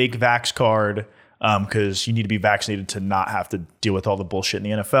had a fake vax card because you need to be vaccinated to not have to deal with all the bullshit in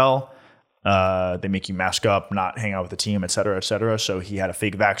the NFL. They make you mask up, not hang out with the team, et cetera, et cetera. So he had a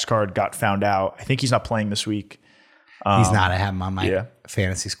fake vax card, got found out. I think he's not playing this week. He's not. I have him on my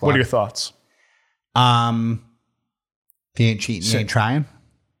fantasy squad. What are your thoughts? If he ain't cheating, he ain't trying.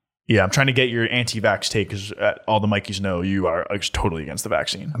 Yeah, I'm trying to get your anti-vax take because all the Mikeys know you are totally against the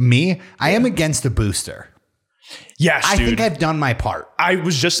vaccine. Me? I am against a booster. Yes, I dude. think I've done my part. I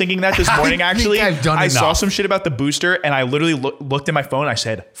was just thinking that this morning, actually. I've done I saw enough. some shit about the booster and I literally looked at my phone. I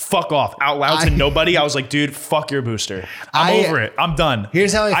said, fuck off out loud to nobody. I was like, dude, fuck your booster. I'm over it. I'm done.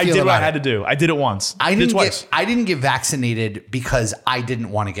 Here's how I feel did what I about had to do. I did it once. I did didn't twice. I didn't get vaccinated because I didn't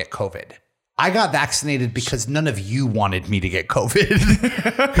want to get COVID. I got vaccinated because none of you wanted me to get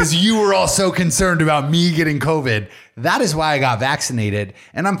COVID because you were all so concerned about me getting COVID. That is why I got vaccinated.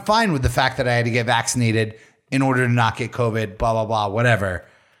 And I'm fine with the fact that I had to get vaccinated in order to not get COVID, blah, blah, blah, whatever.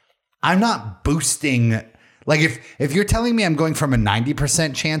 I'm not boosting. Like if you're telling me I'm going from a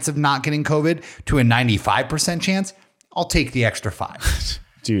 90% chance of not getting COVID to a 95% chance, I'll take the extra 5.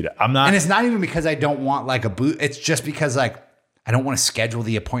 Dude, I'm not. And it's not even because I don't want like a boost. It's just because like I don't want to schedule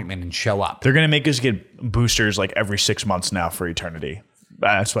the appointment and show up. They're going to make us get boosters like every 6 months now for eternity.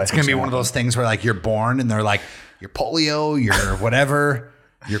 That's what It's going to be one of those things where like you're born and they're like, you're polio, you're whatever,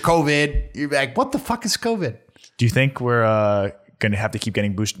 you're COVID. You're like, what the fuck is COVID? Do you think we're going to have to keep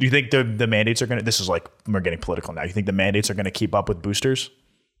getting boosters? Do you think the mandates are going to, this is like, we're getting political now. You think the mandates are going to keep up with boosters?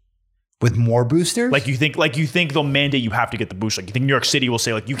 With more boosters? Like you think they'll mandate you have to get the booster. Like you think New York City will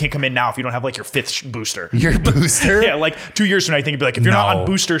say like, you can't come in now if you don't have like your 5th booster. Your booster? Yeah, like 2 years from now, I think it'd be like, if you're not on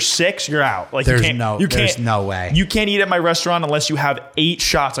booster 6, you're out. Like There's there's no way. You can't eat at my restaurant unless you have 8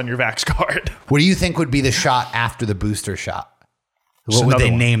 shots on your vax card. What do you think would be the shot after the booster shot? Just What would they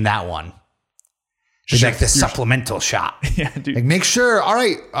another one. name that one? It's like the supplemental shot. Yeah, dude. Like make sure, all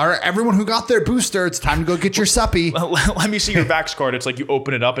right, everyone who got their booster, it's time to go get your suppy. Let me see your vax card. It's like you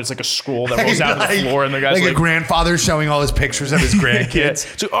open it up. It's like a scroll that rolls down to the floor, and the guy's like like a grandfather showing all his pictures of his grandkids.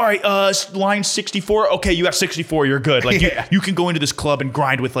 Yeah. So, all right, line 64. Okay, you have 64. You're good. Like you can go into this club and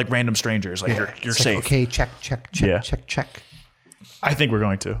grind with like random strangers. Like you're It's safe. like, okay, check. Yeah. Check. I think we're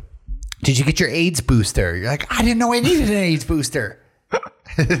going to. Did you get your AIDS booster? You're like, I didn't know I needed an AIDS booster.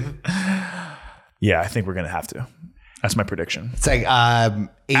 Yeah, I think we're going to have to. That's my prediction. It's like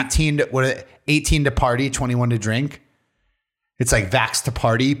 18 to party, 21 to drink. It's like vax to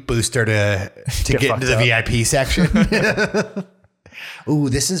party, booster to get into the fucked VIP section. Ooh,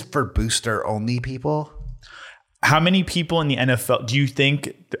 this is for booster only people. How many people in the NFL do you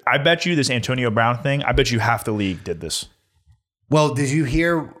think? I bet you this Antonio Brown thing. I bet you half the league did this. Well, did you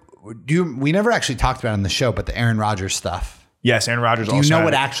hear? We never actually talked about it on the show, but the Aaron Rodgers stuff. Yes, Aaron Rodgers. Do you know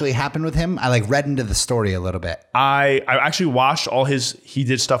what actually happened with him? I like read into the story a little bit. I actually watched all he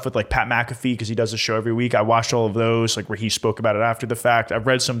did stuff with like Pat McAfee because he does the show every week. I watched all of those, like where he spoke about it after the fact. I've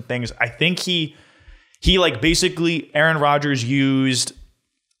read some things. I think he like basically Aaron Rodgers used.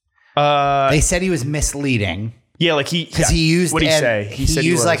 They said he was misleading. Yeah, like he used. What did he say? He said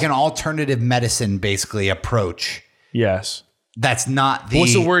used like an alternative medicine basically approach. Yes. That's not the.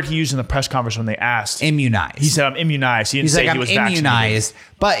 What's the word he used in the press conference when they asked? Immunized. He said, I'm immunized. He didn't He's say like, he was I'm immunized,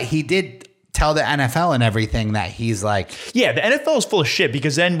 vaccinated. but he did tell the NFL and everything that he's like. Yeah, the NFL is full of shit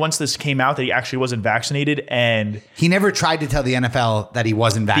because then once this came out that he actually wasn't vaccinated and He never tried to tell the NFL that he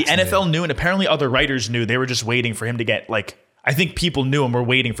wasn't the vaccinated. NFL knew and apparently other writers knew. They were just waiting for him to get like, I think people knew and were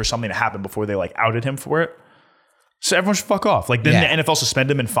waiting for something to happen before they like outed him for it. So everyone should fuck off. Like then Yeah. the NFL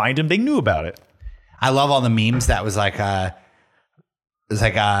suspended him and fined him. They knew about it. I love all the memes that was like,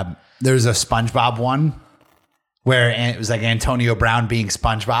 there's a SpongeBob one where it was like Antonio Brown being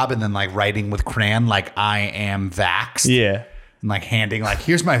SpongeBob and then like writing with crayon, like I am vaxxed. Yeah. And like handing like,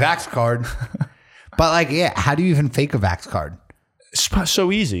 here's my vax card. But like, yeah, how do you even fake a vax card? It's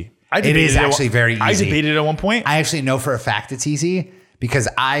so easy. It is actually very easy. I debated it at one point. I actually know for a fact it's easy because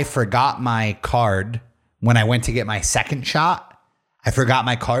I forgot my card when I went to get my second shot. I forgot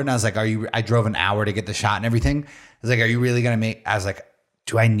my card and I was like, I drove an hour to get the shot and everything. I was like, are you really going to make, I was like,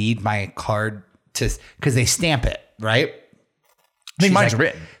 do I need my card because they stamp it, right? I think mine's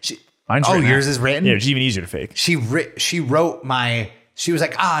written. Mine's written yours out. is written? Yeah, it's even easier to fake. She wrote she was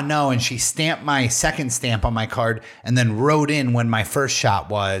like, no. And she stamped my second stamp on my card and then wrote in when my first shot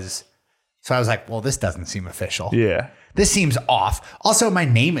was. So I was like, well, this doesn't seem official. Yeah. This seems off. Also, my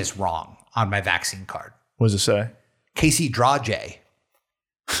name is wrong on my vaccine card. What does it say? Casey Draw J.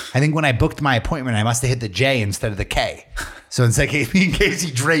 I think when I booked my appointment, I must have hit the J instead of the K. So instead of being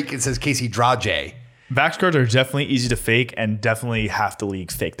Casey Drake, it says Casey Draw J. Vax cards are definitely easy to fake, and definitely half the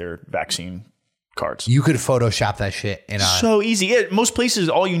league fake their vaccine cards. You could Photoshop that shit in a. So easy. Yeah, most places,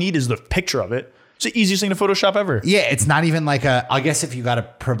 all you need is the picture of it. It's the easiest thing to Photoshop ever. Yeah, it's not even like a. I guess if you got to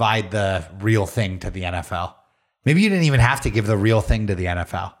provide the real thing to the NFL, maybe you didn't even have to give the real thing to the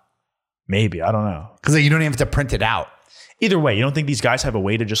NFL Maybe. I don't know. because you don't even have to print it out. Either way, you don't think these guys have a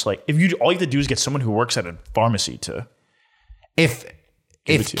way to just like, if you all you have to do is get someone who works at a pharmacy to. If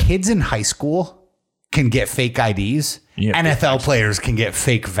it to you. kids in high school can get fake IDs, Yeah, NFL players can get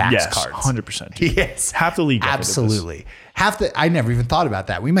fake vax Yes, cards. 100%. Yes, Half the league. absolutely. I never even thought about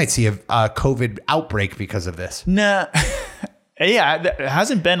that. We might see a COVID outbreak because of this. Nah. Yeah, it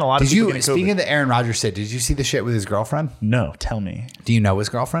hasn't been a lot of Did people you? getting Speaking COVID. of the Aaron Rodgers shit, did you see the shit with his girlfriend? No, tell me. Do you know his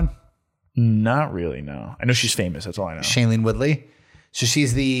girlfriend? Not really, no. I know she's famous. That's all I know. Shailene Woodley. So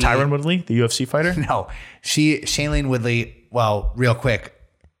she's the Tyron Woodley, the UFC fighter? No, Shailene Woodley. Well, real quick,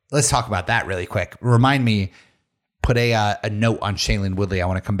 let's talk about that really quick. Remind me, put a note on Shailene Woodley. I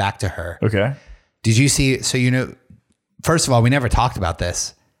want to come back to her. Okay. Did you see? So first of all, we never talked about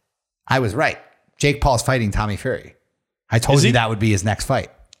this. I was right. Jake Paul's fighting Tommy Fury. I told Is you he? that would be his next fight.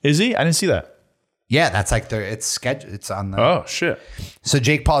 Is he? I didn't see that. Yeah, that's like it's scheduled. It's on the. Oh, shit. So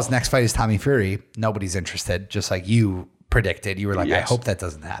Jake Paul's next fight is Tommy Fury. Nobody's interested, just like you predicted. You were like, I Yes. hope that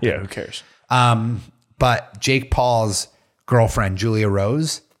doesn't happen. Yeah, who cares? But Jake Paul's girlfriend, Julia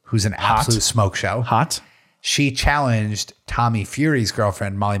Rose, who's an absolute smoke show, Hot? she challenged Tommy Fury's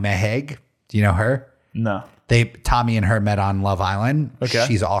girlfriend, Molly Mahag. Do you know her? No. Tommy and her met on Love Island. Okay.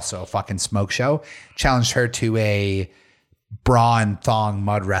 She's also a fucking smoke show. Challenged her to a bra and thong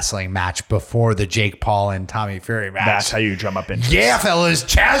mud wrestling match before the Jake Paul and Tommy Fury match. That's how you drum up interest. Yeah, fellas,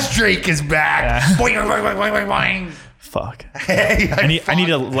 Chaz Drake is back. Boing, boing, boing, boing, boing, boing. Fuck. Hey, I need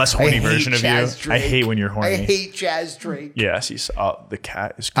a less horny hate version of you. Chaz I Drake. hate when you're horny. I hate Chaz Drake. Yes, the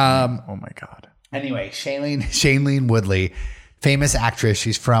cat is coming. Oh my God. Anyway, Shailene Woodley, famous actress.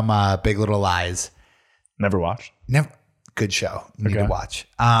 She's from Big Little Lies. Never watched. Never good show. You need Okay. to watch.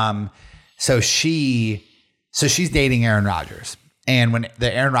 So she's dating Aaron Rodgers. And when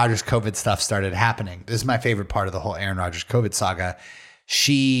the Aaron Rodgers COVID stuff started happening, this is my favorite part of the whole Aaron Rodgers COVID saga.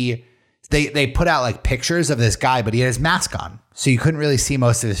 They put out like pictures of this guy, but he had his mask on. So you couldn't really see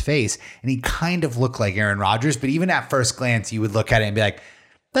most of his face. And he kind of looked like Aaron Rodgers, but even at first glance, you would look at it and be like,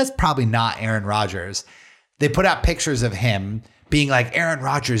 that's probably not Aaron Rodgers. They put out pictures of him being like, Aaron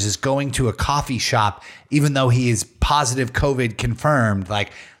Rodgers is going to a coffee shop, even though he is positive COVID confirmed.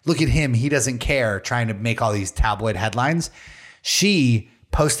 Like, look at him. He doesn't care, trying to make all these tabloid headlines. She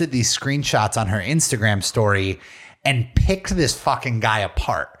posted these screenshots on her Instagram story and picked this fucking guy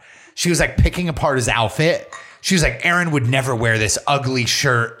apart. She was like picking apart his outfit. She was like, Aaron would never wear this ugly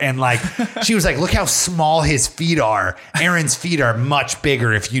shirt. And like, she was like, look how small his feet are. Aaron's feet are much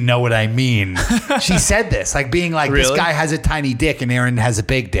bigger, if you know what I mean. She said this, like being like, this Really? guy has a tiny dick and Aaron has a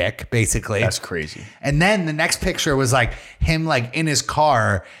big dick, basically. That's crazy. And then the next picture was like him like in his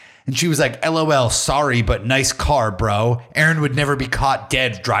car. And she was like, LOL, sorry, but nice car, bro. Aaron would never be caught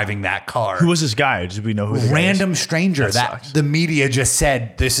dead driving that car. Who was this guy? Did we know who the guy is? Random stranger That that sucks. the media just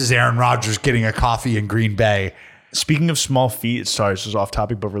said, this is Aaron Rodgers getting a coffee in Green Bay. Speaking of small feet, sorry, this is off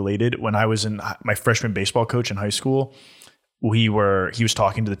topic but related. When I was in my freshman baseball coach in high school, he was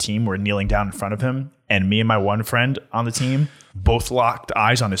talking to the team. We're kneeling down in front of him, and me and my one friend on the team both locked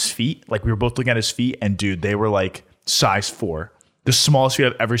eyes on his feet. Like we were both looking at his feet, and dude, they were like size 4. The smallest feet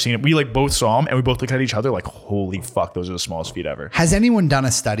I've ever seen. We like both saw him, and we both looked at each other like, holy fuck, those are the smallest feet ever. Has anyone done a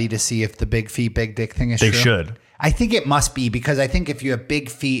study to see if the big feet, big dick thing is They true? should. I think it must be, because I think if you have big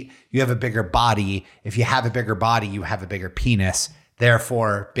feet, you have a bigger body. If you have a bigger body, you have a bigger penis.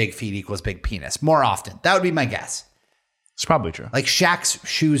 Therefore, big feet equals big penis more often. That would be my guess. It's probably true. Like Shaq's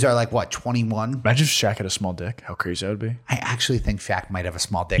shoes are like what, 21? Imagine if Shaq had a small dick. How crazy that would be. I actually think Shaq might have a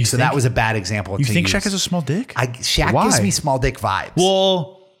small dick. You So think? that was a bad example. You to think use. Shaq has a small dick? Shaq Why? gives me small dick vibes.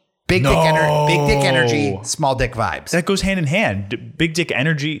 Well, big no. dick energy, small dick vibes. that goes hand in hand. Big dick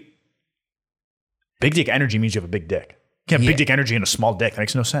energy. Big dick energy means you have a big dick. You can't have Yeah. big dick energy and a small dick. That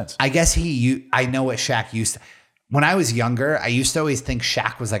makes no sense. I guess I know what Shaq used to. When I was younger, I used to always think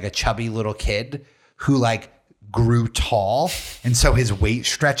Shaq was like a chubby little kid who like grew tall, and so his weight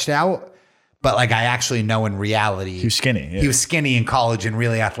stretched out. But like I actually know in reality, He was skinny. Yeah. He was skinny in college and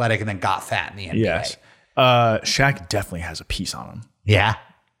really athletic, and then got fat in the NBA. Yes. Shaq definitely has a piece on him. Yeah.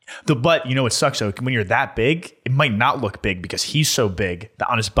 But you know what sucks though? When you're that big, it might not look big because he's so big that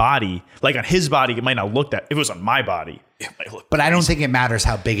on his body, like on his body, it might not look that. If it was on my body, it might look. But I don't think it matters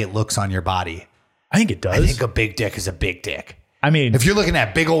how big it looks on your body. I think it does. I think a big dick is a big dick. I mean, If you're looking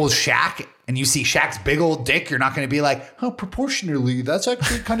at big old Shaq and you see Shaq's big old dick, you're not going to be like, oh, proportionally, that's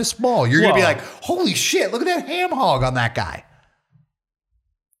actually kind of small. You're going to be Well- like, holy shit, look at that ham hog on that guy.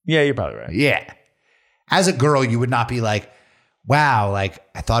 yeah, you're probably right. Yeah. As a girl, you would not be like, wow, like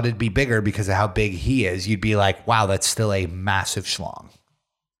I thought it'd be bigger because of how big he is. You'd be like, wow, that's still a massive schlong.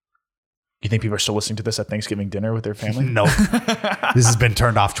 You think people are still listening to this at Thanksgiving dinner with their family? Nope. This has been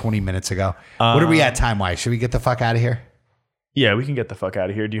turned off 20 minutes ago. What are we at time-wise? Should we get the fuck out of here? Yeah, we can get the fuck out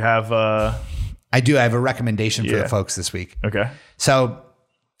of here. Do you have? I do. I have a recommendation for Yeah. the folks this week. Okay. So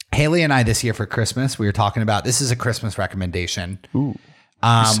Haley and I this year for Christmas, we were talking about, this is a Christmas recommendation. Ooh.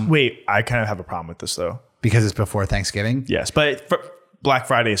 Wait, I kind of have a problem with this though. Because it's before Thanksgiving. Yes, but Black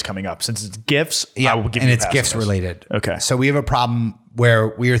Friday is coming up. Since it's gifts, Yeah, I will give and you a it's pass gifts on this. related. Okay. So we have a problem where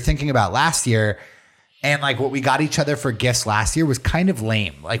we were thinking about last year, and like what we got each other for gifts last year was kind of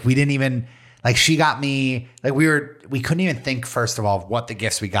lame. Like we didn't even, like she got me, like we couldn't even think first of all of what the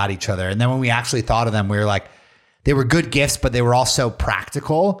gifts we got each other. And then when we actually thought of them, we were like, they were good gifts, but they were also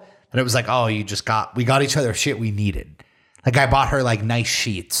practical. And it was like, oh, we got each other shit we needed. Like I bought her like nice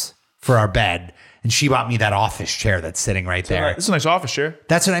sheets for our bed, and she bought me that office chair that's sitting right there. It's a nice office chair.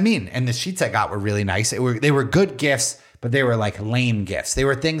 That's what I mean. And the sheets I got were really nice. They were good gifts, but they were like lame gifts. They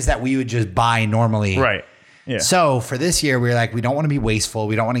were things that we would just buy normally. Right. Yeah. So for this year, we were like, we don't want to be wasteful.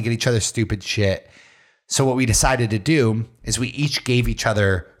 We don't want to get each other stupid shit. So what we decided to do is we each gave each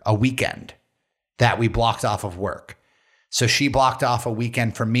other a weekend that we blocked off of work. So she blocked off a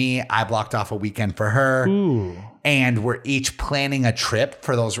weekend for me. I blocked off a weekend for her. Ooh. And we're each planning a trip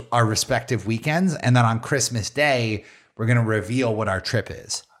for our respective weekends. And then on Christmas Day, we're going to reveal what our trip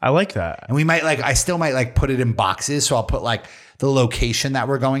is. I like that. And we might I still might put it in boxes. So I'll put like the location that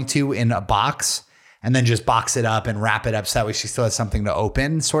we're going to in a box and then just box it up and wrap it up so that way she still has something to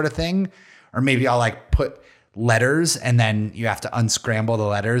open, sort of thing. Or maybe I'll like put letters and then you have to unscramble the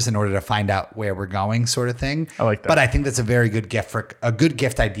letters in order to find out where we're going, sort of thing. I like that. But I think that's a very good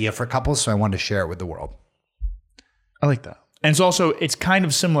gift idea for couples. So I wanted to share it with the world. I like that. And it's kind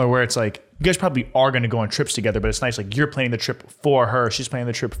of similar where it's like, you guys probably are going to go on trips together, but it's nice. Like you're planning the trip for her. She's planning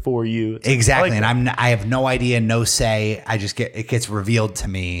the trip for you. It's Exactly. like And that. I have no idea, no say. It gets revealed to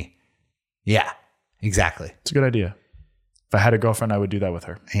me. Yeah, exactly. It's a good idea. If I had a girlfriend, I would do that with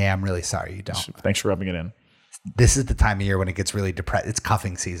her. Yeah, I'm really sorry you don't. Thanks for rubbing it in. This is the time of year when it gets really depressed. It's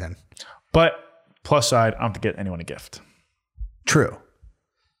cuffing season. But plus side, I don't have to get anyone a gift. True.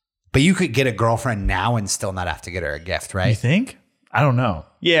 But you could get a girlfriend now and still not have to get her a gift, You right? think? I don't know.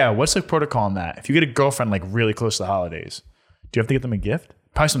 Yeah. What's the protocol on that? If you get a girlfriend like really close to the holidays, do you have to get them a gift?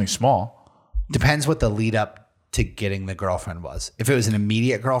 Probably something small. Depends what the lead up to getting the girlfriend was. If it was an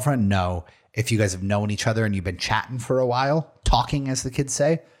immediate girlfriend, no. If you guys have known each other and you've been chatting for a while, talking as the kids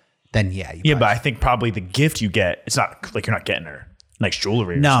say, then yeah. Yeah, but I think probably the gift you get, it's not like you're not getting her nice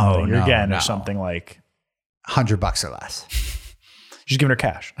jewelry or No, something. You're no, getting no. her something like, $100 or less. just giving her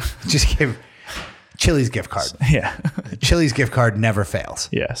cash. Just give Chili's gift card. Yeah. Chili's gift card never fails.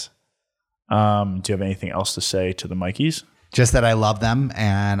 Yes. Do you have anything else to say to the Mikeys? Just that I love them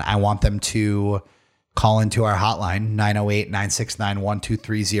and I want them to call into our hotline,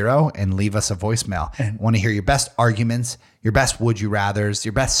 908-969-1230, and leave us a voicemail. I want to hear your best arguments, your best would you rathers,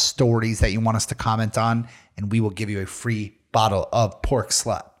 your best stories that you want us to comment on, and we will give you a free bottle of Pork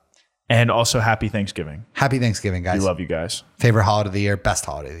Slut. And also happy Thanksgiving. Happy Thanksgiving, guys. We love you guys. Favorite holiday of the year, best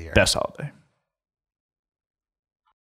holiday of the year. Best holiday.